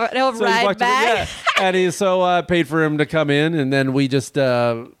you would have no so he ride walked back. and I paid for him to come in, and then we just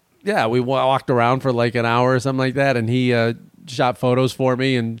we walked around for like an hour or something like that, and he shot photos for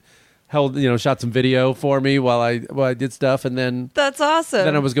me and shot some video for me while I did stuff, and then That's awesome.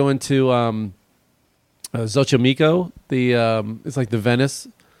 then I was going to Xochimilco, it's like the Venice.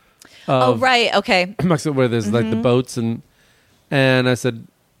 Oh, right. Okay. Mexico, where there's like the boats, and I said,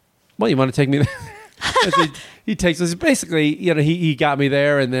 well, you want to take me there? So he takes us. Basically, he got me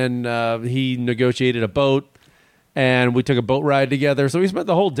there, and then he negotiated a boat, and we took a boat ride together. So we spent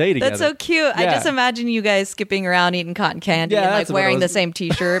the whole day together. That's so cute. I Yeah. just imagine you guys skipping around eating cotton candy Yeah, and like that's what I wearing the was- same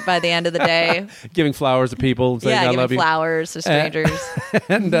T-shirt by the end of the day. Giving flowers to people, saying Yeah, I giving love you. flowers to strangers.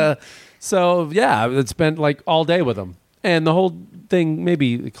 And so yeah, I spent like all day with him, and the whole thing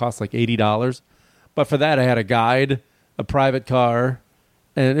maybe it cost like $80, but for that I had a guide, a private car,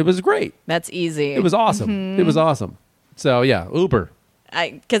 and it was great. That's easy. It was awesome. Mm-hmm. It was awesome. So yeah, Uber.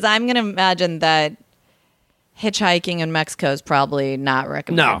 Because I'm going to imagine that hitchhiking in Mexico is probably not No,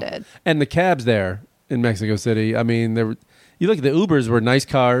 recommended. and the cabs there in Mexico City. I mean, you look at the Ubers were nice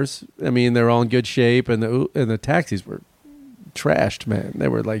cars. I mean, they're all in good shape, and the taxis were trashed, man. They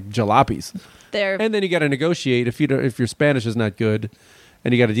were like jalopies. They're And then you got to negotiate if your Spanish is not good,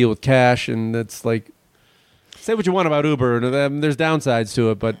 and you got to deal with cash, and it's like, say what you want about Uber, and there's downsides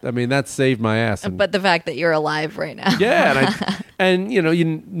to it, but I mean that saved my ass. And, but the fact that you're alive right now. yeah, and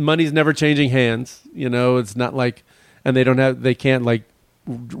money's never changing hands. It's not like, and they can't like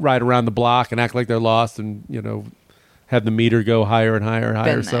ride around the block and act like they're lost, and have the meter go higher and higher and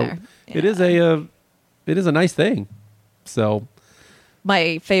higher. Been So there. it is a nice thing. So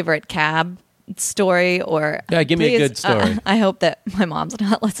My favorite cab story, or Yeah, give me a please, good story. I hope that my mom's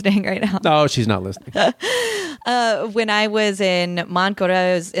not listening right now. no, she's not listening. When I was in Máncora,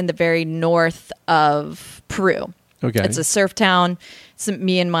 I was in the very north of Peru. Okay, It's a surf town. So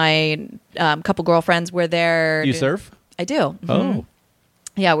me and my couple girlfriends were there. you surf? I do. Oh,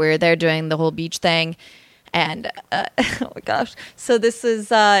 Yeah, we were there doing the whole beach thing. And oh my gosh. So this is,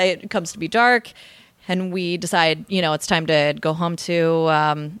 it comes to be dark. And we decide, it's time to go home to,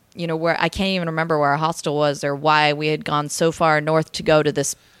 where I can't even remember where our hostel was or why we had gone so far north to go to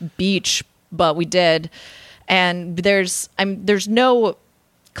this beach, but we did. And there's no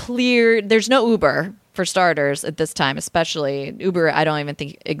Uber for starters at this time, especially Uber. I don't even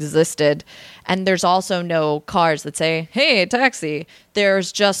think existed. And there's also no cars that say, "Hey, taxi."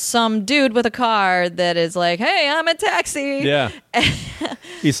 There's just some dude with a car that is like, "Hey, I'm a taxi." yeah.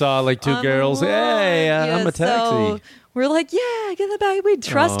 You saw like two girls. Hey, I'm a taxi. So we're like, yeah, get in the back. We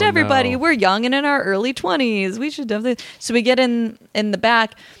trust Oh, everybody. no. We're young and in our early 20s. We should definitely. So we get in the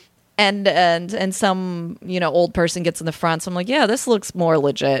back, and some old person gets in the front. So I'm like, yeah, this looks more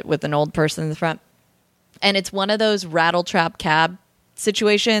legit with an old person in the front. And it's one of those rattle trap cab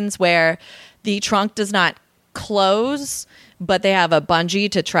situations where the trunk does not close, but they have a bungee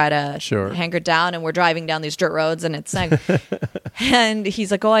to try to Sure. hang her down. And we're driving down these dirt roads, and it's like, and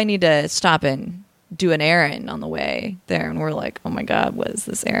he's like, "Oh, I need to stop and do an errand on the way there." And we're like, "Oh my God, what is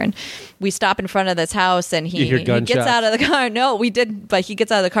this errand?" We stop in front of this house, and You hear he gets gunshots. out of the car. No, we didn't, but he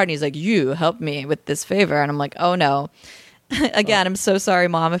gets out of the car and he's like, "You help me with this favor." And I'm like, "Oh no." Again, I'm so sorry,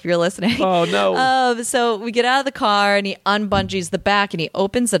 Mom, if you're listening. Oh no. So we get out of the car and he unbungees the back and he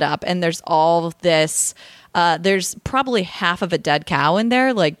opens it up, and there's all of this. There's probably half of a dead cow in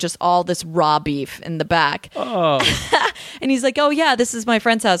there, like just all this raw beef in the back. Oh, And he's like, "Oh yeah, this is my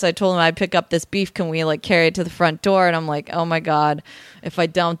friend's house. I told him I'd pick up this beef. Can we like carry it to the front door?" And I'm like, "Oh my God, if I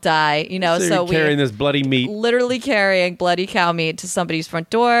don't die, so you're carrying we this bloody meat. literally carrying bloody cow meat to somebody's front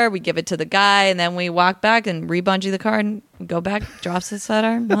door. We give it to the guy, and then we walk back and rebungee the car and go back, drops us at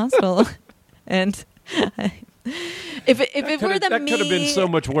our hostel. And if it were the that me, could have been so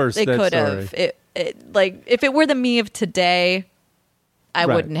much worse. it that could story. have. Like if it were the me of today, I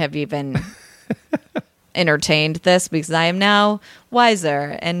Right. wouldn't have even entertained this, because I am now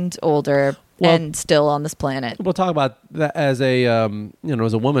wiser and older Well- and still on this planet. We'll talk about that as a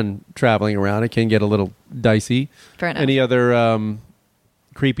as a woman traveling around. It can get a little dicey. Fair enough. Any other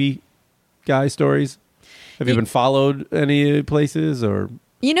creepy guy stories? Have you been followed any places or?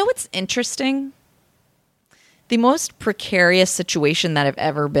 You know what's interesting? The most precarious situation that I've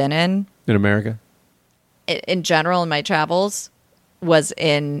ever been in America? in general in my travels was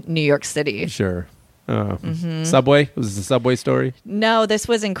in New York City. Sure. Mm-hmm. Subway? Was this a subway story? No, this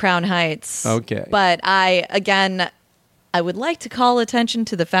was in Crown Heights. Okay. But I would like to call attention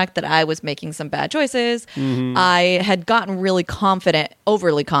to the fact that I was making some bad choices. Mm-hmm. I had gotten really confident,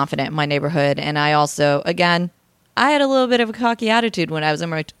 overly confident in my neighborhood. And I also, again, I had a little bit of a cocky attitude when I was in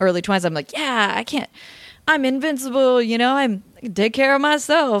my early 20s. I'm like, yeah, I'm invincible, you know, I can take care of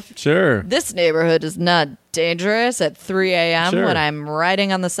myself. Sure. This neighborhood is not dangerous at 3 a.m. Sure. when I'm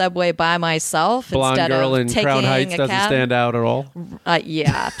riding on the subway by myself Blonde instead girl of in taking Crown Heights a doesn't cab. stand out at all.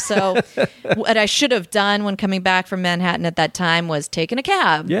 Yeah. So what I should have done when coming back from Manhattan at that time was taken a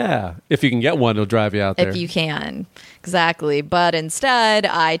cab. Yeah. If you can get one, it'll drive you out there. If you can. Exactly. But instead,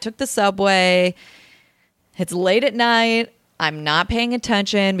 I took the subway. It's late at night. I'm not paying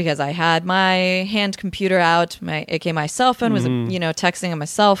attention because I had my hand computer out. My cell phone was, texting on my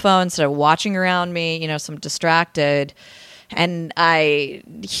cell phone, so watching around me, so I'm distracted. And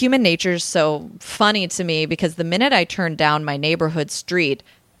human nature is so funny to me because the minute I turned down my neighborhood street,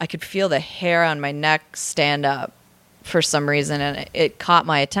 I could feel the hair on my neck stand up for some reason, and it caught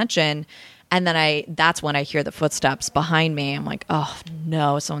my attention. And then that's when I hear the footsteps behind me. I'm like, oh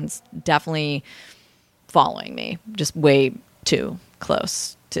no, someone's definitely following me, just way too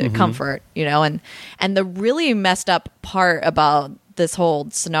close to comfort, and the really messed up part about this whole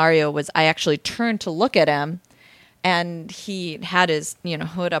scenario was I actually turned to look at him, and he had his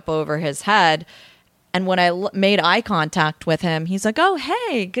hood up over his head, and when I made eye contact with him, he's like, oh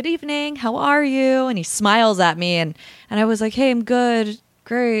hey, good evening, how are you? And he smiles at me, and I was like, hey, I'm good,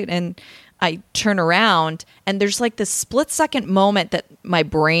 great. And I turn around, and there's like this split-second moment that my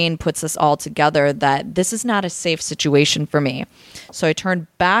brain puts this all together that this is not a safe situation for me. So I turn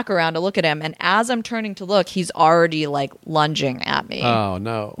back around to look at him, and as I'm turning to look, he's already like lunging at me. Oh,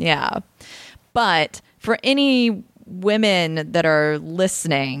 no. Yeah. But for any women that are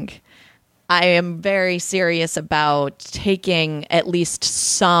listening, I am very serious about taking at least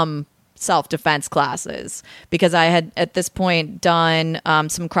some self-defense classes because I had at this point done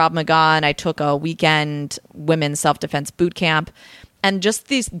some Krav Maga, and I took a weekend women's self-defense boot camp, and just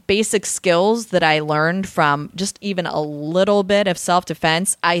these basic skills that I learned from just even a little bit of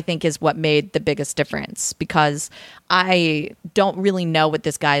self-defense, I think is what made the biggest difference, because I don't really know what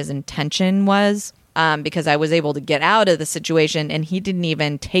this guy's intention was. Because I was able to get out of the situation, and he didn't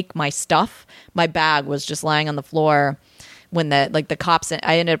even take my stuff. My bag was just lying on the floor when the cops,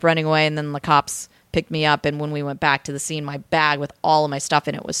 I ended up running away, and then the cops picked me up, and when we went back to the scene, my bag with all of my stuff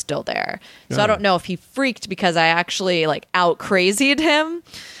in it was still there. So I don't know if he freaked because I actually out crazied him.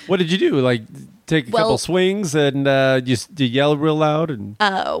 What did you do? Like take a couple swings and you yell real loud? And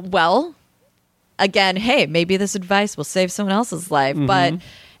well, again, hey, maybe this advice will save someone else's life, but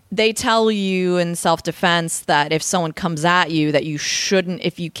they tell you in self-defense that if someone comes at you, that you shouldn't,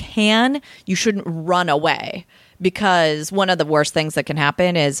 if you can, you shouldn't run away. Because one of the worst things that can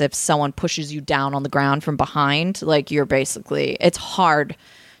happen is if someone pushes you down on the ground from behind, it's hard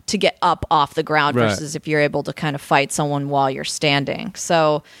to get up off the ground versus if you're able to kind of fight someone while you're standing.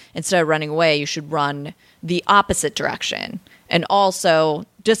 So instead of running away, you should run the opposite direction. And also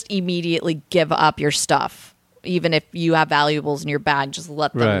just immediately give up your stuff. Even if you have valuables in your bag, just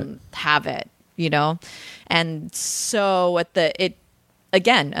let them have it, And so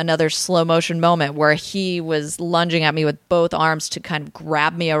again, another slow motion moment where he was lunging at me with both arms to kind of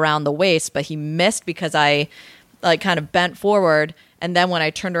grab me around the waist, but he missed because I kind of bent forward. And then when I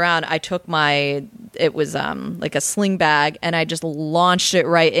turned around, I took it was like a sling bag, and I just launched it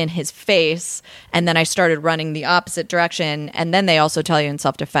right in his face. And then I started running the opposite direction. And then they also tell you in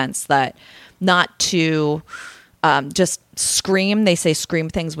self-defense that not to just scream. They say scream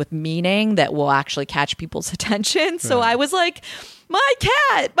things with meaning that will actually catch people's attention. So I was like, my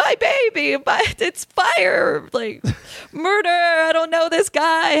cat, my baby, it's fire, murder, I don't know this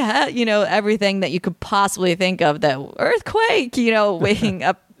guy, everything that you could possibly think of, that earthquake, waking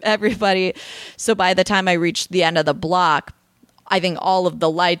up everybody. So by the time I reached the end of the block, I think all of the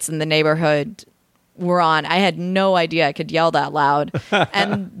lights in the neighborhood were on. I had no idea I could yell that loud.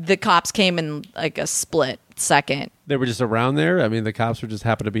 And the cops came in a split second. They were just around there? I mean, the cops were just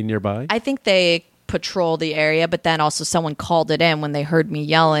happened to be nearby? I think they patrol the area, but then also someone called it in when they heard me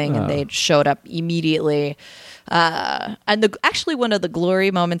yelling, and they showed up immediately. And actually one of the glory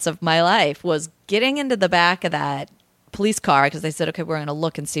moments of my life was getting into the back of that police car, because they said, okay, we're going to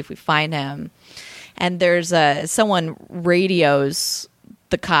look and see if we find him. And there's someone radios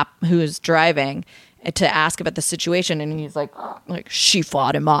the cop who's driving to ask about the situation, and he's like she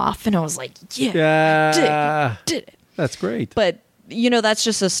fought him off, and I was like, yeah, did it. That's great. But that's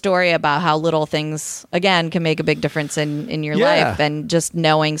just a story about how little things, again, can make a big difference in your life. And just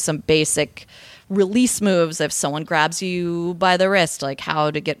knowing some basic release moves if someone grabs you by the wrist, how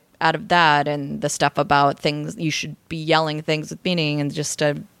to get out of that, and the stuff about things you should be yelling things with meaning, and just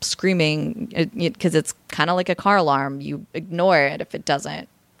screaming, because it's kind of like a car alarm. You ignore it if it doesn't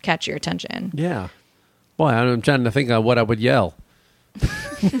catch your attention. Yeah. Boy, I'm trying to think of what I would yell.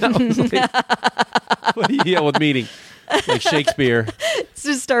 What do you yell with meaning? Like Shakespeare.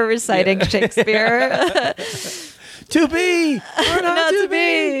 Just start reciting Shakespeare. To be or not to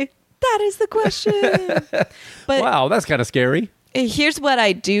be? That is the question. But Wow, that's kind of scary. here's what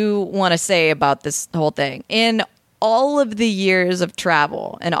I do want to say about this whole thing. In all of the years of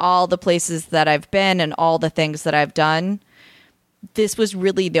travel and all the places that I've been and all the things that I've done, this was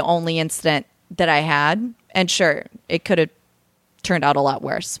really the only incident that I had. And sure, it could have turned out a lot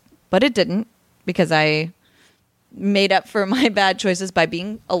worse, but it didn't, because I made up for my bad choices by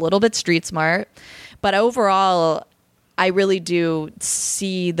being a little bit street smart. But overall, I really do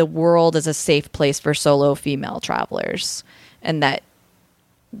see the world as a safe place for solo female travelers, and that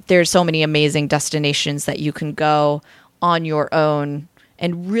there's so many amazing destinations that you can go on your own.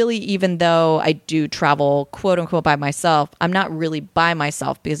 And really, even though I do travel quote unquote by myself, I'm not really by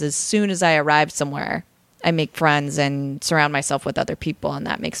myself, because as soon as I arrive somewhere, I make friends and surround myself with other people, and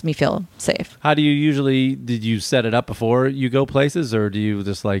that makes me feel safe. How do you usually, did you set it up before you go places, or do you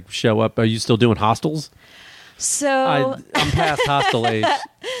just like show up? Are you still doing hostels? So I'm past hostel age.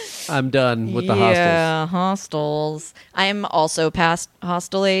 I'm done with the hostels. Yeah, hostels. I'm also past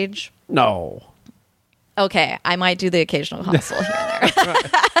hostel age. No. Okay, I might do the occasional hostel here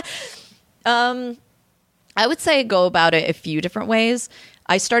and there. I would say go about it a few different ways.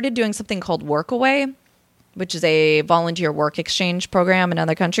 I started doing something called Workaway, which is a volunteer work exchange program in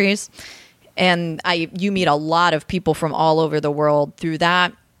other countries. And you meet a lot of people from all over the world through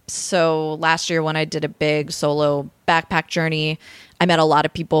that. So last year when I did a big solo backpack journey, I met a lot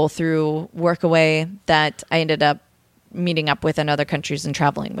of people through Workaway that I ended up meeting up with in other countries and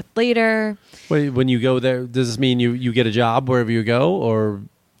traveling with later. Wait, when you go there, does this mean you get a job wherever you go, or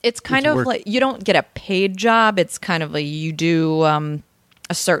It's kind It's of work- like, you don't get a paid job. It's kind of like you do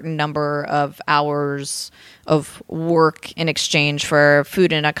a certain number of hours of work in exchange for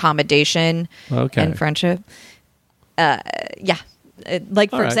food and accommodation Okay. and friendship. Yeah. Like,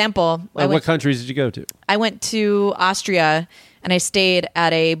 for All right. example, what countries did you go to? I went to Austria and I stayed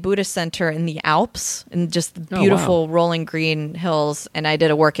at a Buddhist center in the Alps, in just the Oh, wow. beautiful rolling green hills. And I did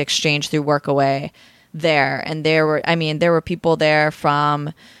a work exchange through Workaway there. And there were people there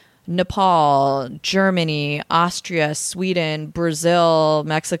from Nepal, Germany, Austria, Sweden, Brazil,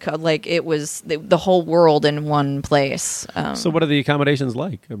 Mexico. Like, it was the whole world in one place. So what are the accommodations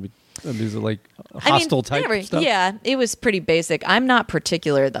like? I mean, is it like hostel type stuff? Yeah, it was pretty basic. I'm not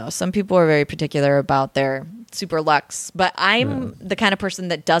particular, though. Some people are very particular about their super luxe, but I'm the kind of person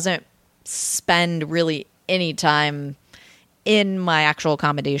that doesn't spend really any time in my actual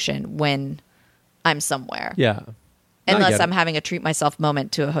accommodation when I'm somewhere. Yeah. I Unless get it. I'm having a treat myself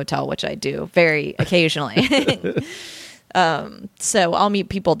moment to a hotel, which I do very occasionally. So I'll meet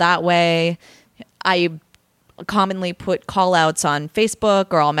people that way. I commonly put call outs on Facebook,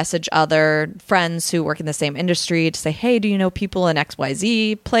 or I'll message other friends who work in the same industry to say, hey, do you know people in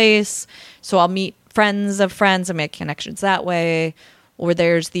XYZ place? So I'll meet friends of friends and make connections that way. Or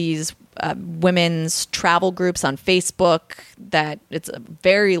there's these women's travel groups on Facebook that it's a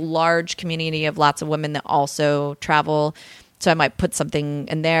very large community of lots of women that also travel. So I might put something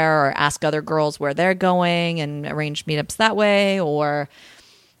in there or ask other girls where they're going and arrange meetups that way. Or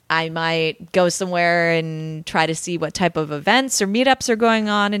I might go somewhere and try to see what type of events or meetups are going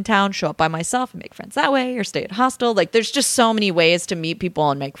on in town, show up by myself and make friends that way, or stay at a hostel. Like, there's just so many ways to meet people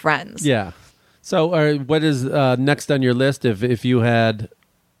and make friends. Yeah. So what is next on your list if you had,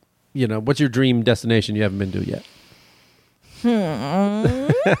 what's your dream destination you haven't been to yet?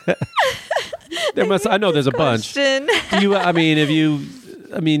 I know there's a bunch. Question. I'm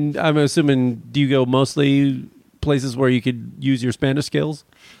assuming, do you go mostly places where you could use your Spanish skills?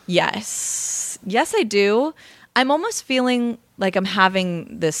 Yes, I do. I'm almost feeling like I'm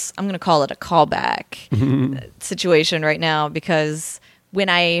having this, I'm going to call it a callback situation right now, because when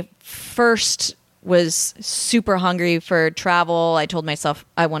I first was super hungry for travel, I told myself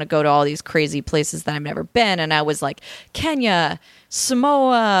I want to go to all these crazy places that I've never been. And I was like, Kenya,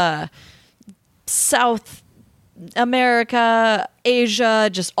 Samoa, South America, Asia,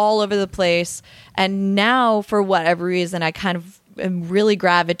 just all over the place. And now, for whatever reason, I kind of am really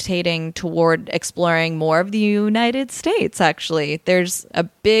gravitating toward exploring more of the United States, actually. There's a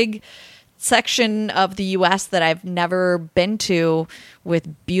big section of the U.S. that I've never been to, with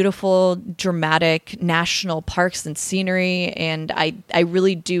beautiful, dramatic national parks and scenery. And I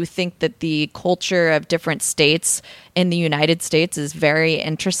really do think that the culture of different states in the United States is very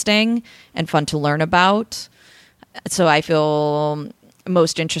interesting and fun to learn about. So I feel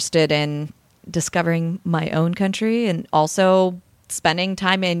most interested in discovering my own country and also spending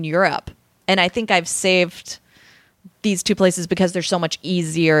time in Europe. And I think I've saved these two places because they're so much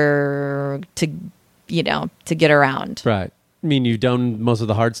easier to to get around. Right. I mean, you've done most of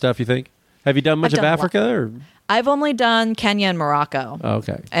the hard stuff, you think? Have you done much I've of done a Africa? Or? I've only done Kenya and Morocco. Oh,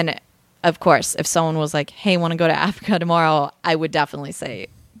 okay. And of course, if someone was like, hey, want to go to Africa tomorrow, I would definitely say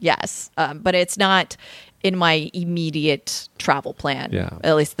yes. But it's not in my immediate travel plan,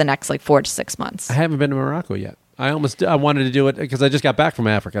 at least the next 4 to 6 months. I haven't been to Morocco yet. I wanted to do it because I just got back from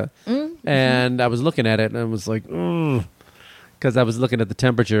Africa. Mm-hmm. And I was looking at it and I was like, because I was looking at the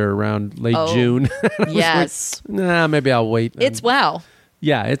temperature around late June. Yes. Nah, maybe I'll wait. It's wow.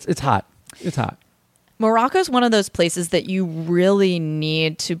 Yeah, it's hot. It's hot. Morocco's one of those places that you really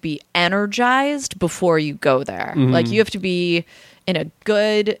need to be energized before you go there. Mm-hmm. You have to be in a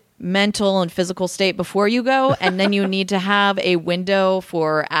good mental and physical state before you go, and then you need to have a window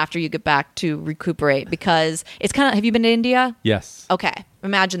for after you get back to recuperate, because it's kind of, have you been to India? Yes. Okay.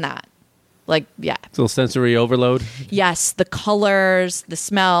 Imagine that. Yeah. It's a little sensory overload. Yes, the colors, the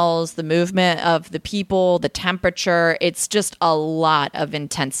smells, the movement of the people, the temperature. It's just a lot of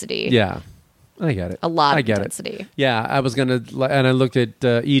intensity. Yeah. I get it. A lot of I get intensity. It. Yeah, I was going to, and I looked at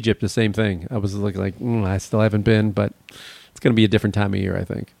Egypt, the same thing. I was looking I still haven't been, but it's going to be a different time of year, I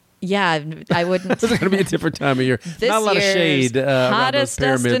think. Yeah, I wouldn't. It's going to be a different time of year. This Not a lot of shade. Hottest around those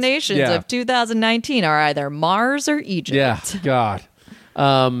pyramids. destinations of 2019 are either Mars or Egypt. Yeah, God.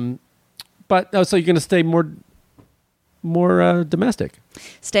 But so you're going to stay more domestic.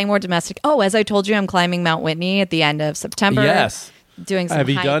 Staying more domestic. Oh, as I told you, I'm climbing Mount Whitney at the end of September. Yes. Doing some Have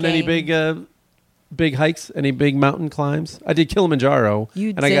you done any hiking. big hikes? Any big mountain climbs? I did Kilimanjaro. You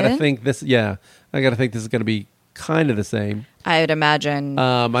I got to did? think this. Yeah, I got to think this is going to be kind of the same. I would imagine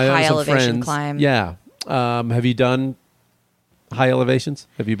I high have some elevation friends. climb. Yeah. Have you done high elevations?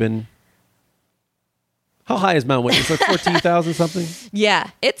 Have you been? How high is Mount Whitney? It's 14,000 something.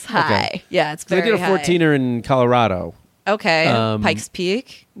 Yeah, it's high. Okay. Yeah, it's I very did a high. 14er in Colorado. Okay. Pikes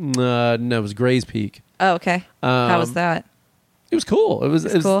Peak. No, it was Gray's Peak. Oh, okay. How was that? It was cool. It was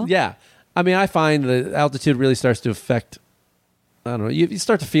cool? Yeah. I mean, I find the altitude really starts to affect. I don't know. You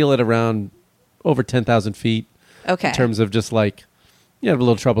start to feel it around over 10,000 feet. Okay. In terms of just you have a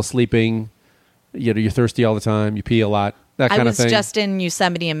little trouble sleeping. You're thirsty all the time. You pee a lot. That kind of thing. I was just in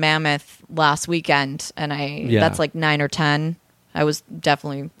Yosemite and Mammoth last weekend, and that's 9 or 10. I was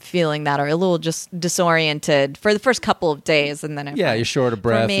definitely feeling that, or a little just disoriented for the first couple of days, and then you're short of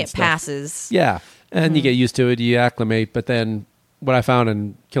breath. For me, and it stuff. passes. Yeah, and you get used to it. You acclimate, but then what I found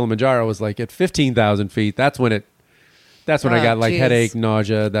in Kilimanjaro was at 15,000 feet. That's when I got geez. headache,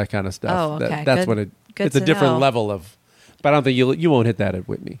 nausea, that kind of stuff. Oh, okay. That's Good. when Good it's a to different know. level of. But I don't think you won't hit that at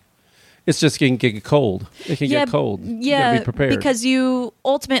Whitney. It's just can get cold. It can get cold. Yeah, you gotta be prepared. because you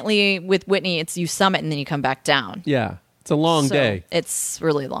ultimately with Whitney, it's you summit and then you come back down. Yeah, it's a long So day. It's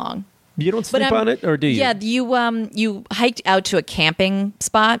really long. You don't sleep on it, or do you? Yeah, you hiked out to a camping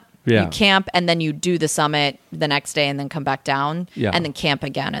spot. Yeah. You camp and then you do the summit the next day and then come back down. Yeah. And then camp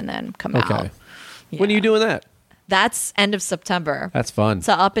again and then come Okay. out. When are you doing that? That's end of September. That's fun.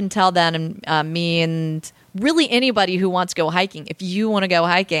 So up until then, me and really anybody who wants to go hiking, if you want to go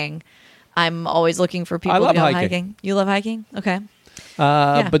hiking, I'm always looking for people love to go hiking. hiking. You love hiking? Okay.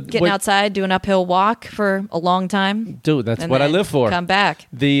 Yeah, but getting outside, do an uphill walk for a long time. dude, that's and what I then live for. Come back.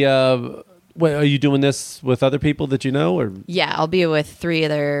 The are you doing this with other people that you know, or Yeah, I'll be with 3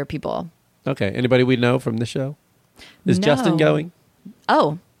 other people. okay, anybody we know from the show? Is No. Justin going?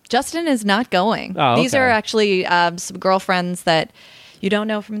 Oh, Justin is not going. Oh, These okay. are actually some girlfriends that you don't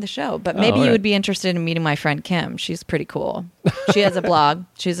know from the show, but maybe all you right. would be interested in meeting my friend Kim. She's pretty cool. She has a blog.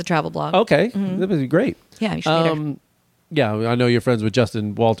 She has a travel blog. Okay, that would be great. Yeah, you should meet her. Yeah, I know you're friends with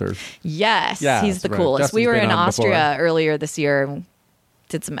Justin Walters. Yes, Yeah, he's the that's right. coolest. Justin's We were been in on Austria before. earlier this year.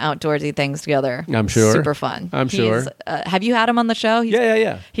 Did some outdoorsy things together. I'm sure. Super fun. I'm sure. Have you had him on the show?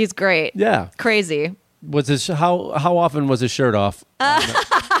 Yeah. He's great. Yeah. Crazy. Was his how often was his shirt off on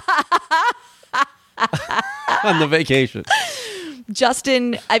the vacation?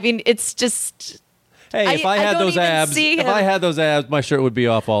 Justin, I mean, it's just... Hey, if I had don't those even abs, see if him. I had those abs, my shirt would be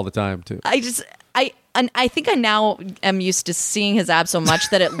off all the time too. I think I now am used to seeing his abs so much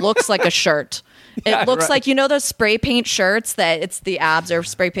that it looks like a shirt. Yeah, It looks right. like, those spray paint shirts that it's the abs are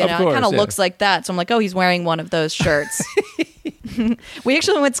spray painted Of on. It course, kind of yeah. looks like that. So I'm like, oh, he's wearing one of those shirts. We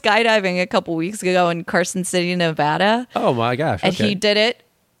actually went skydiving a couple weeks ago in Carson City, Nevada, Oh my gosh! and okay. he did it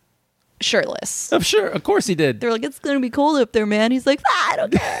shirtless. I'm sure, of course he did. They're like, it's going to be cold up there, man. He's like, I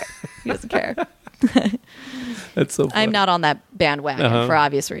don't care. He doesn't care. That's so funny. I'm not on that bandwagon Uh-huh. for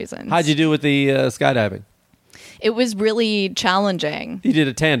obvious reasons. How'd you do with the skydiving? It was really challenging. You did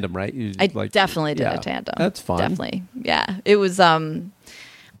a tandem, right? I definitely did a tandem. That's fun. Definitely. Yeah. It was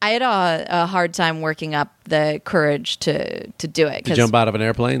I had a hard time working up the courage to do it. To jump out of an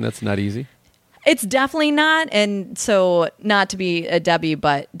airplane, that's not easy. It's definitely not. And so, not to be a Debbie,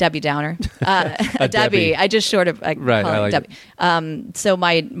 but Debbie Downer. A Debbie. I just call her Debbie. So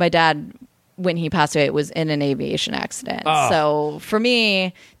my dad, when he passed away, it was in an aviation accident. So for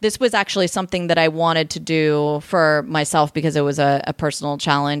me, this was actually something that I wanted to do for myself because it was a personal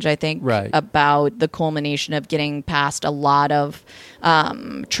challenge, I think, about the culmination of getting past a lot of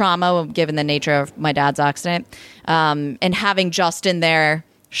trauma given the nature of my dad's accident. And having Justin there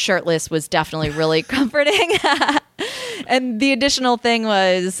shirtless was definitely really comforting. And the additional thing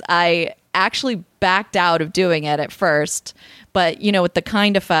was I actually backed out of doing it at first. But, with the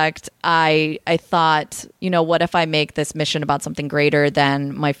Kind effect, I thought, what if I make this mission about something greater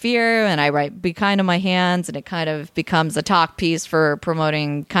than my fear? And I write Be Kind to My Hands, and it kind of becomes a talk piece for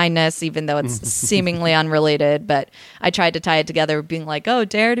promoting kindness, even though it's seemingly unrelated. But I tried to tie it together, being like, oh,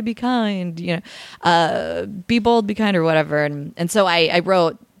 dare to be kind, be bold, be kind, or whatever. And so I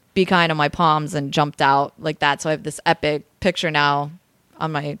wrote Be Kind on my palms and jumped out like that. So I have this epic picture now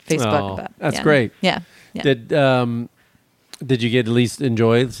on my Facebook. Oh, that's great. Yeah. Did you get at least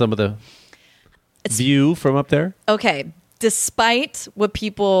enjoy some of the view from up there? Okay. Despite what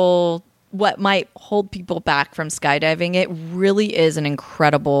might hold people back from skydiving, it really is an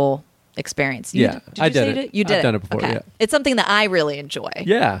incredible experience. I did it. You did I've done it before, okay. yeah. It's something that I really enjoy.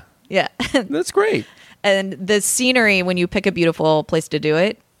 Yeah. Yeah. That's great. And the scenery, when you pick a beautiful place to do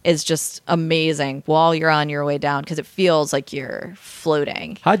it, is just amazing while you're on your way down because it feels like you're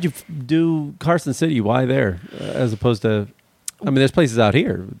floating. How'd you do Carson City? Why there as opposed to... there's places out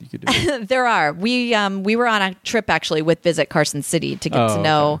here you could do. There are. We were on a trip actually with Visit Carson City to get to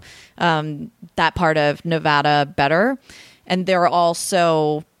know that part of Nevada better. And they're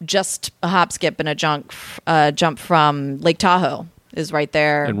also just a hop, skip, and a jump from Lake Tahoe is right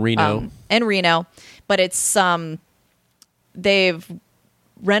there. And Reno. But it's they've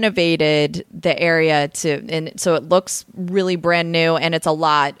renovated the area and so it looks really brand new, and it's a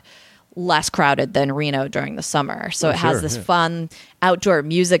lot less crowded than Reno during the summer. So it has this fun outdoor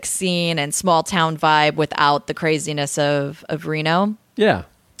music scene and small town vibe without the craziness of Reno. Yeah.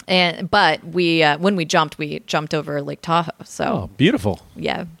 But when we jumped over Lake Tahoe. So beautiful.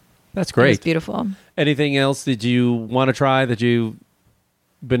 Yeah. That's great. It's beautiful. Anything else did you want to try that you've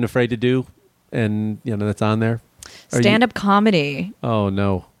been afraid to do and that's on there? Stand-up comedy. Oh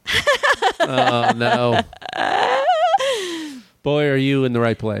no. Oh no. Boy, are you in the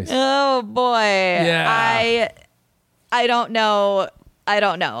right place. Oh, boy. Yeah. I don't know. I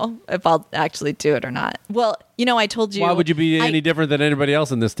don't know if I'll actually do it or not. Well, I told you. Why would you be any different than anybody else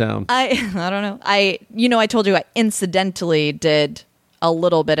in this town? I don't know. I told you I incidentally did a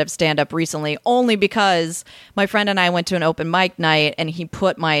little bit of stand-up recently, only because my friend and I went to an open mic night, and he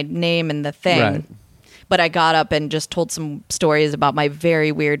put my name in the thing. Right. But I got up and just told some stories about my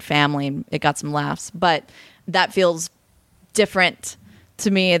very weird family, and it got some laughs. But that feels different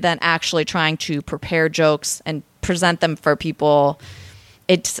to me than actually trying to prepare jokes and present them for people.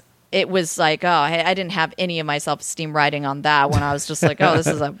 It was like, I didn't have any of my self-esteem riding on that when I was just like, this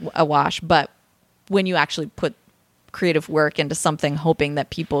is a wash. But when you actually put creative work into something hoping that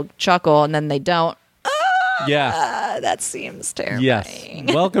people chuckle and then they don't, that seems terrifying.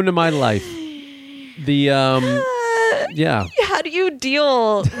 Yes. Welcome to my life. How do you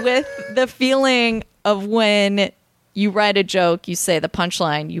deal with the feeling of when you write a joke, you say the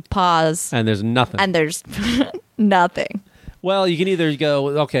punchline, you pause, and there's nothing. And there's nothing. Well, you can either go,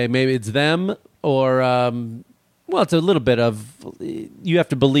 okay, maybe it's them, or it's a little bit of you have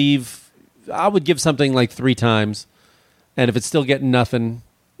to believe. I would give something like 3 times, and if it's still getting nothing,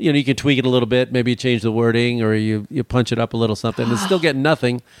 you can tweak it a little bit. Maybe you change the wording, or you punch it up a little something. It's still getting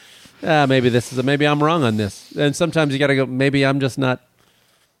nothing. Maybe I'm wrong on this. And sometimes you got to go, maybe I'm just not.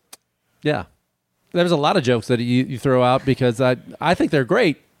 Yeah. There's a lot of jokes that you throw out because I think they're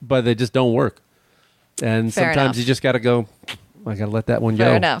great, but they just don't work. And Fair sometimes enough. you just got to go, I got to let that one go.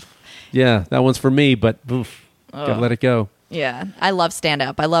 Fair enough. Yeah, that one's for me, but got to let it go. Yeah. I love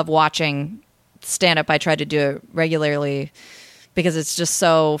stand-up. I love watching stand-up. I try to do it regularly because it's just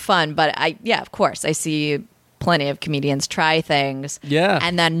so fun. But of course, I see plenty of comedians try things. Yeah.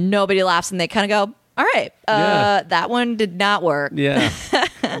 And then nobody laughs and they kind of go, all right, that one did not work. Yeah.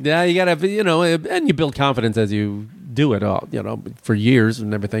 Yeah, you got to, and you build confidence as you do it all, for years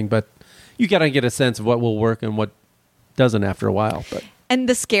and everything. But you got to get a sense of what will work and what doesn't after a while. But And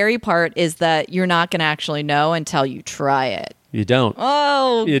the scary part is that you're not going to actually know until you try it. You don't.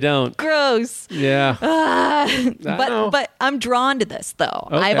 Oh, you don't. Gross. Yeah. But I'm drawn to this though.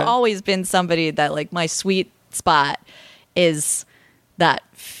 Okay. I've always been somebody that like my sweet spot is that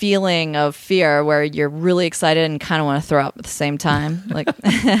feeling of fear where you're really excited and kind of want to throw up at the same time. Like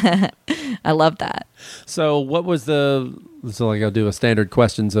I love that. So what was so like I'll do a standard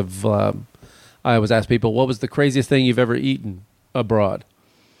questions of, I always ask people, what was the craziest thing you've ever eaten abroad?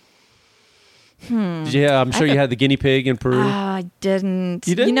 I'm sure you had the guinea pig in Peru. I didn't.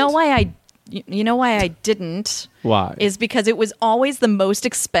 You didn't? You know why I didn't? Why? Is because it was always the most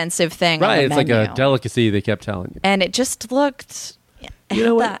expensive thing on Right, the it's like menu. a delicacy they kept telling you. And it just looked... You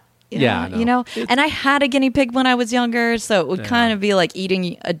know what? that- Yeah, I know. you know, and I had a guinea pig when I was younger, so it would kind of be like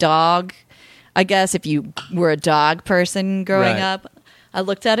eating a dog. I guess if you were a dog person growing Right. up, I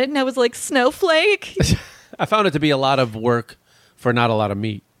looked at it and I was like, snowflake. I found it to be a lot of work for not a lot of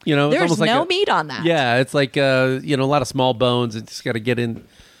meat. You know, it's There's almost like no a- meat on that. Yeah, it's like a lot of small bones. It's just got to get in,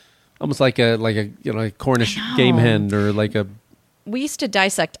 almost like a a Cornish game hen or like a We used to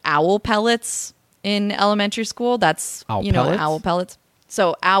dissect owl pellets in elementary school. That's Owl pellets? owl pellets.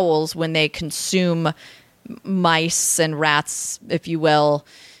 So owls, when they consume mice and rats, if you will,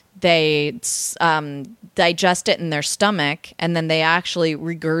 they digest it in their stomach, and then they actually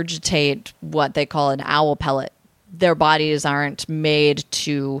regurgitate what they call an owl pellet. Their bodies aren't made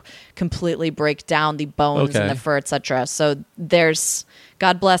to completely break down the bones and Okay. the fur, etc. So there's,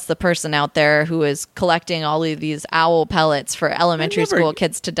 God bless the person out there who is collecting all of these owl pellets for elementary never- school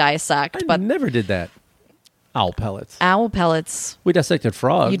kids to dissect. I But never did that. Owl pellets. owl pellets, We dissected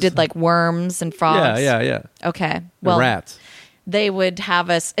frogs. you did like worms and frogs. Yeah. Okay. And Well, rats. they would have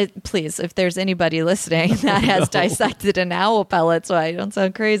us. Please, if there's anybody listening that has dissected an owl pellet, so I don't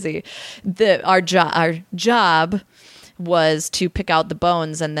sound crazy. Our job was to pick out the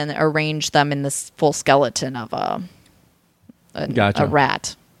bones and then arrange them in this full skeleton of a Gotcha.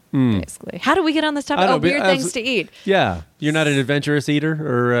 rat. Basically, how do we get on this topic? I don't Oh, know, weird I was- things to eat. Yeah, you're not an adventurous eater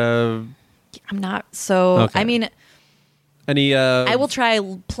or I'm not. So Okay. I mean, any. I will try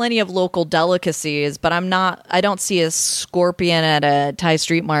plenty of local delicacies, but I'm not. I don't see a scorpion at a Thai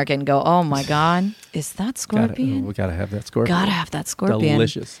street market and go, "Oh my god, is that scorpion? we gotta have that scorpion. Gotta have that scorpion."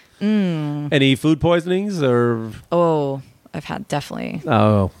 Delicious. Any food poisonings or Oh, I've had definitely.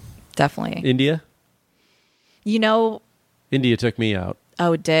 India? You know, India took me out.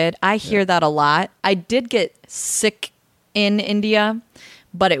 oh, did I hear that a lot? I did get sick in India,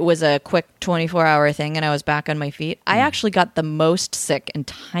 but it was a quick 24-hour thing, and I was back on my feet. I actually got the most sick in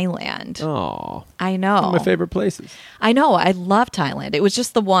Thailand. Oh, I know. my favorite places. I know. I love Thailand. It was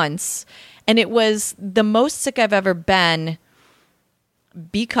just the once. And it was the most sick I've ever been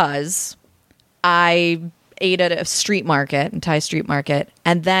because I ate at a street market, a Thai street market.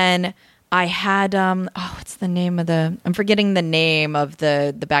 And then I had, what's the name of I'm forgetting the name of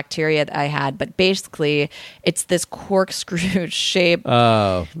the bacteria that I had. But basically, it's this corkscrew shape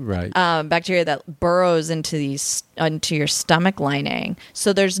Oh, right. bacteria that burrows into your stomach lining.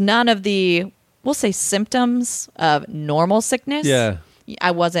 So there's none of the, we'll say, symptoms of normal sickness. Yeah.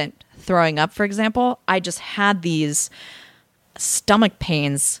 I wasn't throwing up, for example. I just had these stomach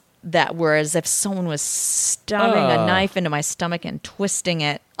pains that were as if someone was stabbing a knife into my stomach and twisting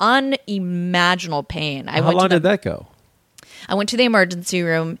it. Unimaginable pain. How long did that go? I went to the emergency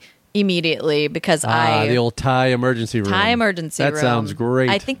room immediately because The old Thai emergency room. Thai emergency room. That sounds great.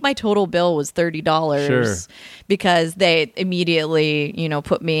 I think my total bill was $30 Sure. because they immediately,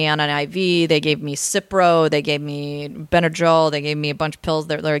 put me on an IV. They gave me Cipro. They gave me Benadryl. They gave me a bunch of pills.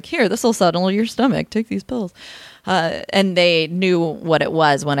 They're like, here, this will settle your stomach. Take these pills. And they knew what it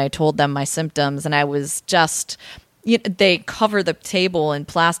was when I told them my symptoms. And I was just... they cover the table in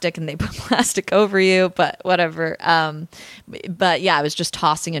plastic and they put plastic over you, but whatever. But yeah, I was just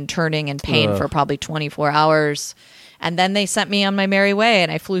tossing and turning in pain for probably 24 hours. And then they sent me on my merry way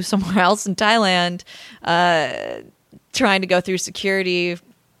and I flew somewhere else in Thailand, trying to go through security,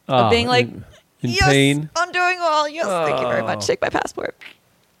 being like, in yes, pain. I'm doing well. Yes, thank you very much. Take my passport.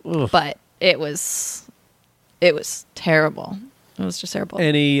 But it was terrible. It was just terrible.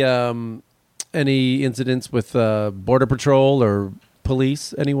 Any incidents with Border Patrol or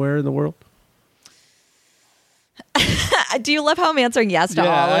police anywhere in the world? Do you love how I'm answering yes to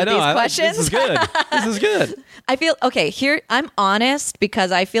all of these questions? This is good. This is good. I feel okay. Here, I'm honest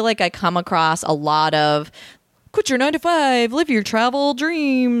because I feel like I come across a lot of quit your 9 to 5, live your travel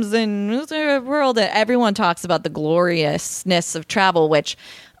dreams, and the world. Everyone talks about the gloriousness of travel, which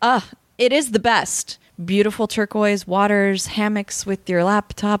it is the best. Beautiful turquoise waters, hammocks with your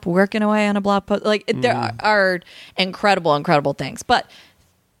laptop, working away on a blog post. There are incredible, incredible things. But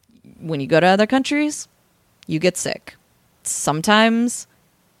when you go to other countries, you get sick. Sometimes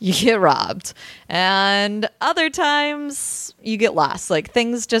you get robbed. And other times you get lost.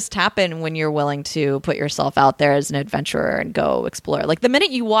 Things just happen when you're willing to put yourself out there as an adventurer and go explore. The minute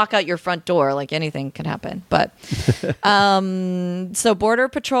you walk out your front door, anything can happen. But so Border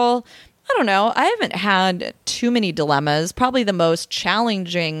Patrol... I don't know. I haven't had too many dilemmas. Probably the most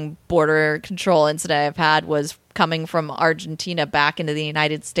challenging border control incident I've had was coming from Argentina back into the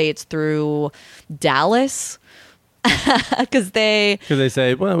United States through Dallas. Because they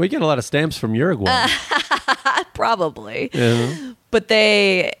say, well, we get a lot of stamps from Uruguay. probably. Yeah. But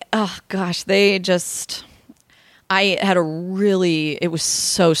they just, I had it was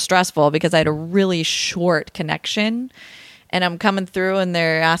so stressful because I had a really short connection. And I'm coming through and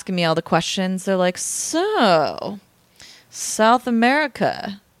they're asking me all the questions. They're like, so, South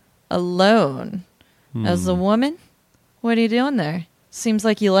America, alone, as a woman? What are you doing there? Seems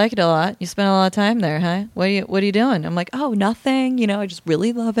like you like it a lot. You spend a lot of time there, huh? What are you doing? I'm like, oh, nothing. You know, I just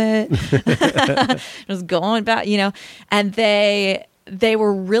really love it. Just going back, you know. And they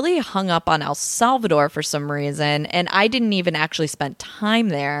were really hung up on El Salvador for some reason. And I didn't even actually spend time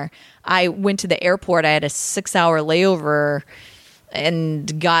there. I went to the airport. I had a 6-hour layover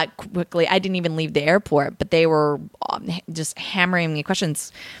and got quickly. I didn't even leave the airport, but they were just hammering me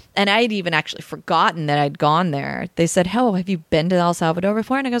questions. And I had even actually forgotten that I'd gone there. They said, "Oh, have you been to El Salvador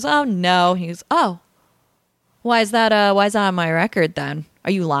before?" And I goes, "Oh, no." He goes, "Oh, why is that on my record then? Are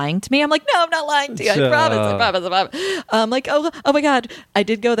you lying to me?" I'm like, "No, I'm not lying to you. I promise. I'm like, oh my God. I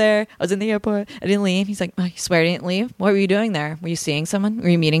did go there. I was in the airport. I didn't leave." He's like, "Oh, you swear you didn't leave? What were you doing there? Were you seeing someone? Were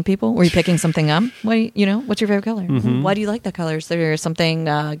you meeting people? Were you picking something up? What's your favorite color? Why do you like that color? Is there something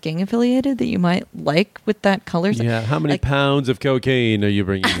gang affiliated that you might like with that color?" Yeah. How many pounds of cocaine are you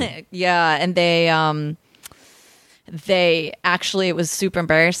bringing in? Yeah. And they actually, it was super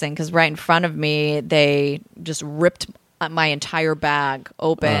embarrassing because right in front of me, they just ripped my entire bag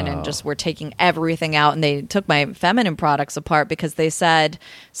open and just were taking everything out, and they took my feminine products apart because they said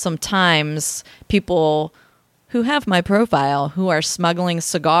sometimes people who have my profile who are smuggling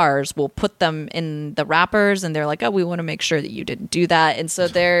cigars will put them in the wrappers, and they're like, "Oh, we want to make sure that you didn't do that." And so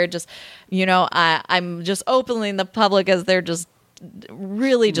they're just, I'm just openly in the public as they're just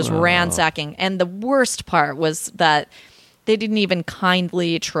really just ransacking. And the worst part was that they didn't even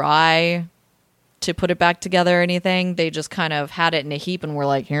kindly try to put it back together or anything. They just kind of had it in a heap and were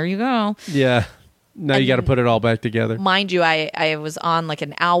like, "Here you go." Yeah. Now you got to put it all back together. Mind you, I was on like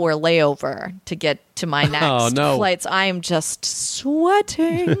an hour layover to get to my next flights. I am just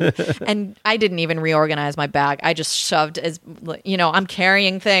sweating. And I didn't even reorganize my bag. I just shoved I'm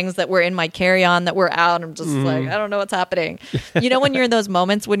carrying things that were in my carry-on that were out. I'm just like, I don't know what's happening. When you're in those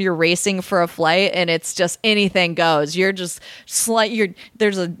moments when you're racing for a flight and it's just anything goes. You're just things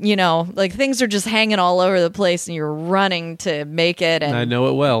are just hanging all over the place and you're running to make it. And I know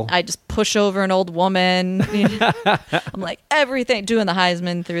it well. I just push over an old woman. I'm like everything, doing the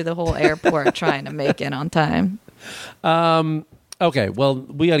Heisman through the whole airport, trying to make it on time. Okay, well,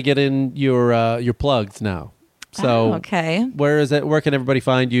 we got to get in your plugs now. So, okay, where is it? Where can everybody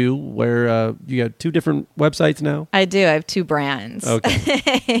find you? Where you got 2 different websites now? I do. I have 2 brands.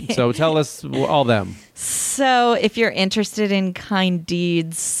 Okay, so tell us all them. So, if you're interested in kind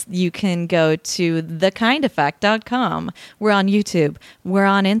deeds, you can go to thekindeffect.com. We're on YouTube. We're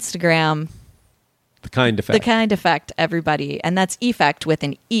on Instagram. The Kind Effect. The Kind Effect, everybody. And that's effect with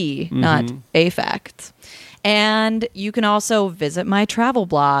an E, not affect. And you can also visit my travel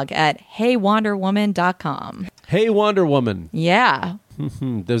blog at heywanderwoman.com. Hey Wonder Woman. Yeah.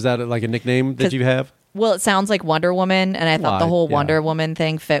 Is that like a nickname that you have? Well, it sounds like Wonder Woman, and I thought the whole Wonder Woman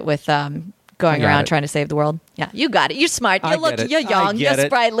thing fit with going around trying to save the world. Yeah, you got it. You're smart. You're young. You're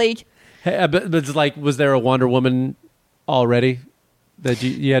sprightly. Hey, but it's like, was there a Wonder Woman already that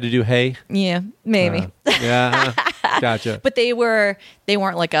you had to do? Hey, yeah, maybe. Yeah, gotcha. But they weren't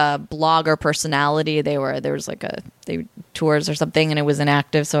like a blogger personality. There was like they tours or something, and it was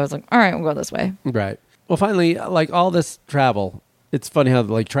inactive. So I was like, all right, we'll go this way. Right. Well, finally, like all this travel, it's funny how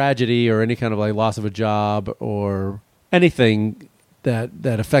like tragedy or any kind of like loss of a job or anything that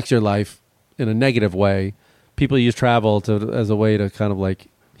affects your life in a negative way, people use travel as a way to kind of like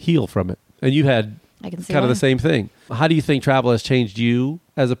heal from it. And you had kind of the same thing. How do you think travel has changed you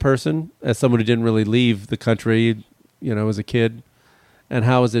as a person, as someone who didn't really leave the country, as a kid? And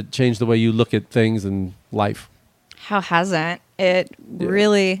how has it changed the way you look at things and life? How hasn't it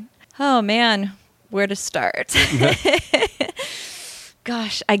really? Oh man, where to start?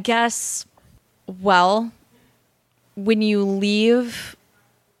 Gosh, I guess, well, when you leave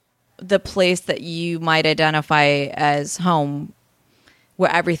the place that you might identify as home,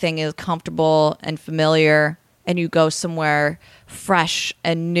 where everything is comfortable and familiar, and you go somewhere fresh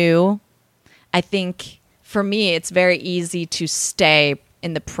and new, I think for me, it's very easy to stay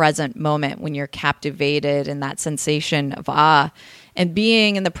in the present moment when you're captivated in that sensation of awe. And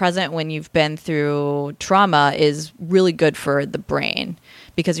being in the present when you've been through trauma is really good for the brain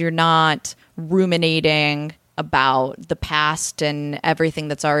because you're not ruminating about the past and everything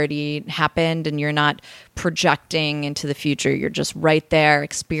that's already happened, and you're not projecting into the future. You're just right there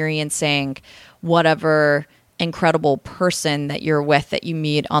experiencing whatever incredible person that you're with that you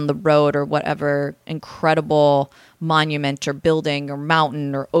meet on the road, or whatever incredible monument or building or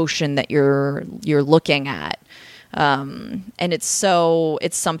mountain or ocean that you're looking at. And it's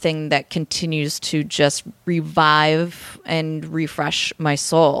something that continues to just revive and refresh my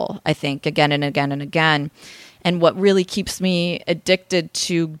soul, I think, again and again and again. And what really keeps me addicted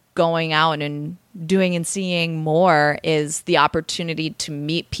to going out and doing and seeing more is the opportunity to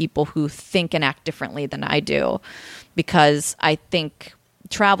meet people who think and act differently than I do. Because I think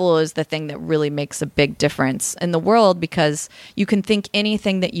travel is the thing that really makes a big difference in the world, because you can think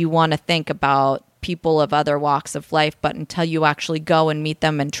anything that you want to think about people of other walks of life, but until you actually go and meet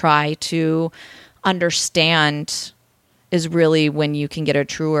them and try to understand is really when you can get a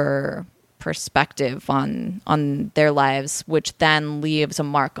truer perspective on their lives, which then leaves a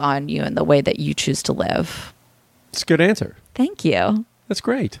mark on you in the way that you choose to live. It's a good answer. Thank you. That's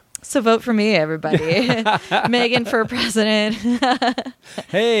great. So vote for me, everybody. Megan for president.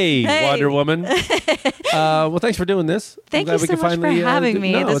 Hey, Wonder Woman. Well, thanks for doing this. Thank you so much for having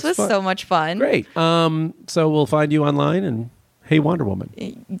me. This was fun. so much fun. Great. So we'll find you online and Hey Wonder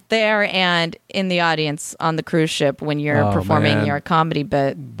Woman. There and in the audience on the cruise ship when you're performing your comedy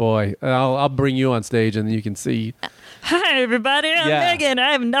bit. Boy, I'll bring you on stage and you can see. Hi, everybody. I'm Megan.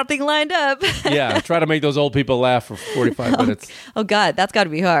 I have nothing lined up. Yeah, try to make those old people laugh for 45 minutes. Oh, God, that's got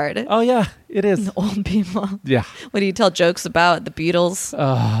to be hard. Oh, yeah, it is. The old people. Yeah. What do you tell jokes about? The Beatles?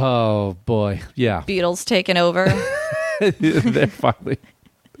 Oh, boy. Yeah. Beatles taking over? They're finally.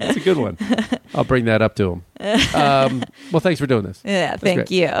 That's a good one. I'll bring that up to him. Well, thanks for doing this. Yeah, thank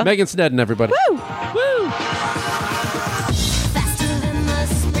you. Megan Snedden, everybody. Woo! Woo!